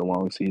over the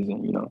long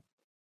season.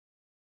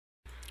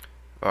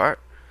 All right.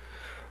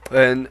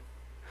 And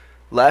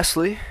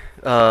lastly,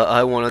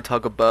 I want to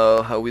talk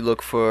about how we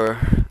look for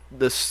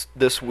this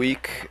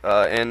week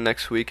and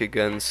next week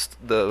against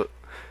the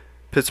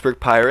Pittsburgh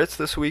Pirates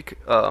this week.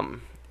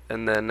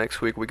 And then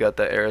next week we got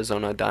the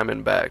Arizona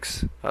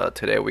Diamondbacks.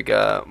 Today we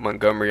got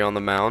Montgomery on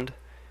the mound.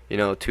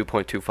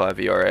 2.25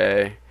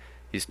 ERA.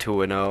 He's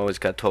 2-0. He's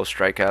got 12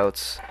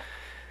 strikeouts.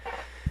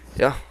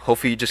 Yeah,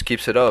 hopefully he just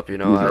keeps it up.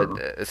 Yeah.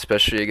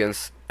 Especially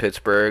against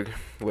Pittsburgh,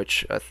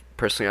 which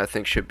personally I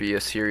think should be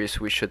a series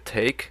we should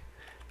take.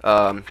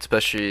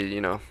 Especially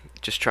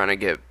just trying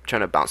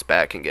to bounce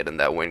back and get in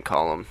that win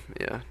column.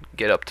 Yeah,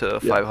 get up to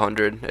Yeah.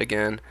 500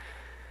 again.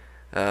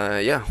 Yeah,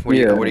 Yeah. what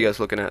are you guys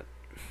looking at?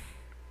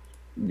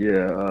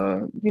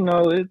 Yeah,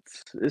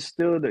 it's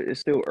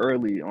still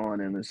early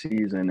on in the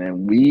season,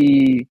 and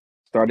we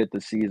started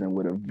the season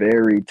with a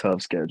very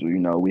tough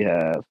schedule. We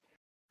have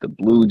the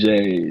Blue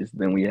Jays,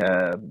 then we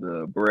have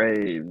the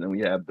Braves, then we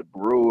have the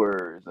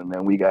Brewers, and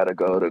then we got to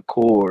go to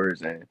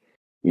Coors and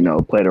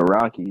play the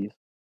Rockies.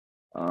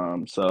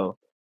 So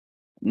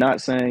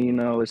not saying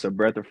it's a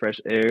breath of fresh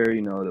air,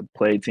 to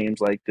play teams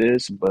like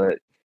this, but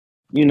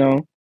you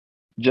know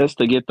just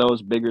to get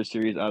those bigger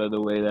series out of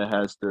the way that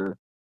has to,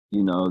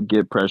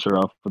 get pressure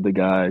off of the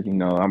guys.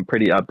 I'm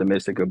pretty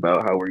optimistic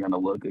about how we're going to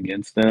look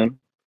against them.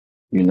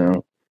 You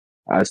know,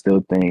 I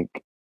still think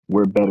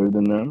we're better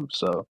than them.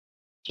 So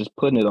just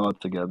putting it all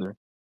together.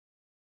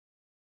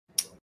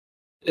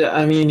 Yeah,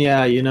 I mean,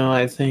 yeah,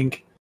 I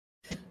think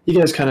you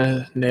guys kind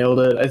of nailed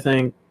it. I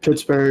think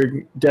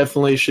Pittsburgh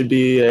definitely should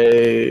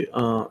be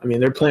I mean,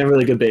 they're playing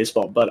really good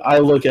baseball, but I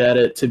look at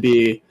it to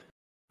be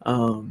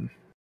um,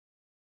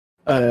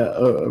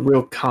 a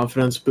real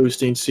confidence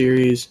boosting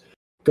series.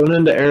 Going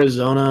into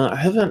Arizona,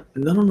 I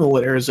don't know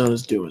what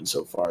Arizona's doing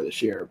so far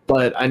this year,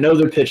 but I know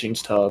their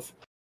pitching's tough.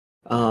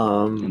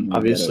 And they got a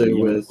Obviously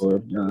young with core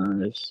of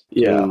guys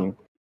yeah, too.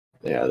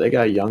 yeah, they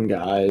got young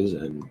guys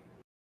and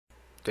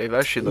They've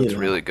actually you looked know,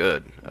 really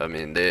good. I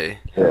mean,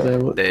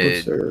 what's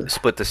they their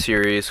split the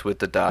series with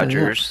the oh, yeah.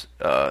 Dodgers.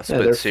 Yeah, Split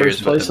the they're first series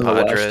with the place in the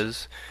West.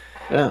 Padres.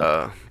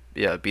 Yeah,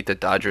 Yeah, beat the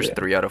Dodgers yeah.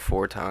 3 out of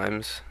 4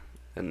 times,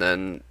 and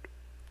then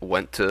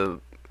went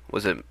to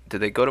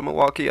did they go to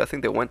Milwaukee? I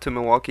think they went to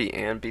Milwaukee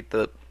and beat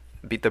the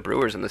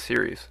Brewers in the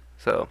series.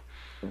 So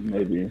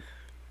Maybe.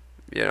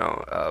 you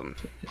know,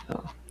 Yeah.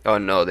 oh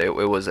no, it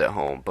was at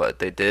home, but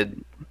they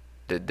did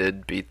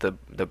beat the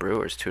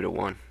Brewers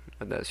 2-1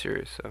 in that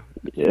series. So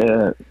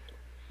Yeah,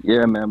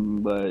 yeah,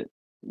 man. But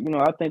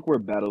I think we're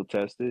battle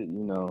tested.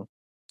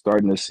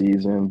 Starting the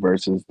season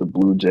versus the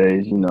Blue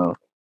Jays.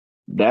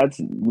 That's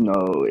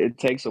it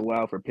takes a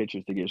while for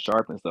pitchers to get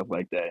sharp and stuff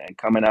like that. And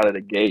coming out of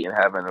the gate and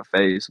having to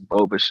face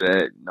Bo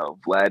Bichette,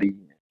 Vladdy,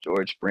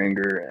 George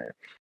Springer, and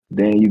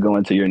then you go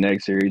into your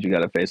next series, you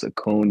got to face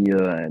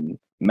Acuna and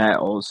Matt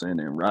Olson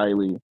and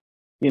Riley.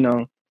 You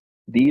know,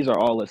 these are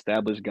all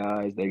established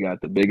guys. They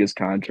got the biggest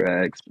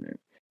contracts. And,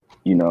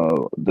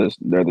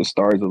 they're the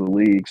stars of the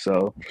league.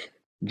 So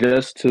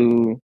just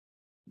to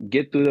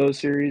get through those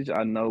series,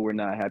 I know we're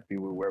not happy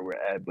with where we're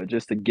at, but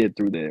just to get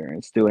through there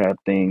and still have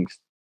things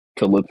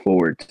to look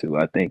forward to,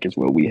 I think is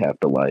what we have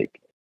to like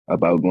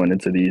about going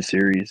into these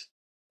series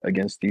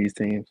against these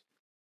teams.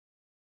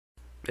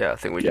 yeah, I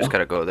think we just Yeah.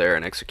 gotta go there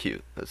and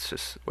execute. That's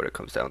just what it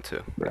comes down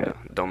to. Right.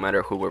 Don't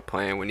matter who we're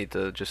playing. We need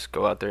to just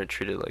go out there and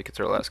treat it like it's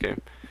our last game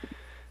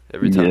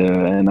every time.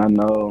 Yeah, and I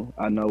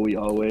know we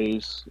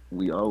always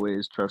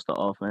trust the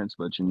offense,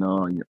 but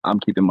I'm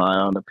keeping my eye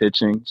on the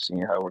pitching,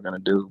 seeing how we're gonna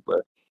do.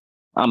 But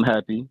I'm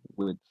happy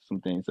with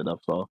some things that I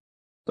saw.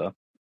 So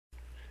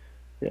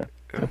yeah, Yeah.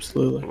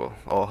 Absolutely. Well,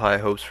 all high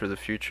hopes for the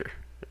future.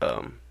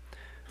 Um,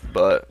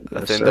 but I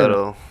yes think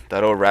sir,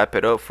 that'll wrap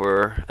it up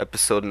for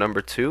episode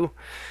number 2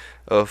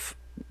 of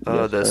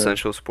yes the sir.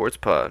 Essential Sports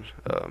Pod.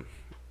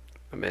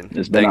 I mean,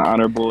 It's been an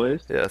honor,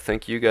 boys.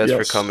 thank you guys for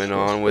Yes, coming yes,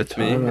 on good with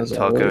me time and as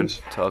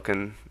always.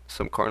 talking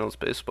some Cardinals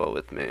baseball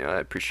with me. I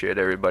appreciate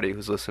everybody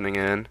who's listening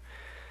in.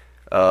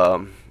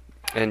 Um,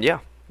 and yeah,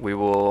 we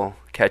will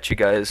catch you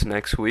guys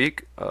next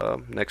week,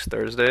 next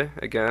Thursday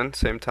again,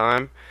 same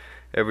time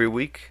every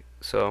week.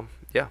 So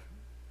yeah,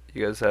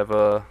 you guys have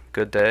a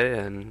good day,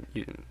 and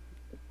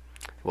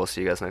we'll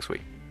see you guys next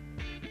week.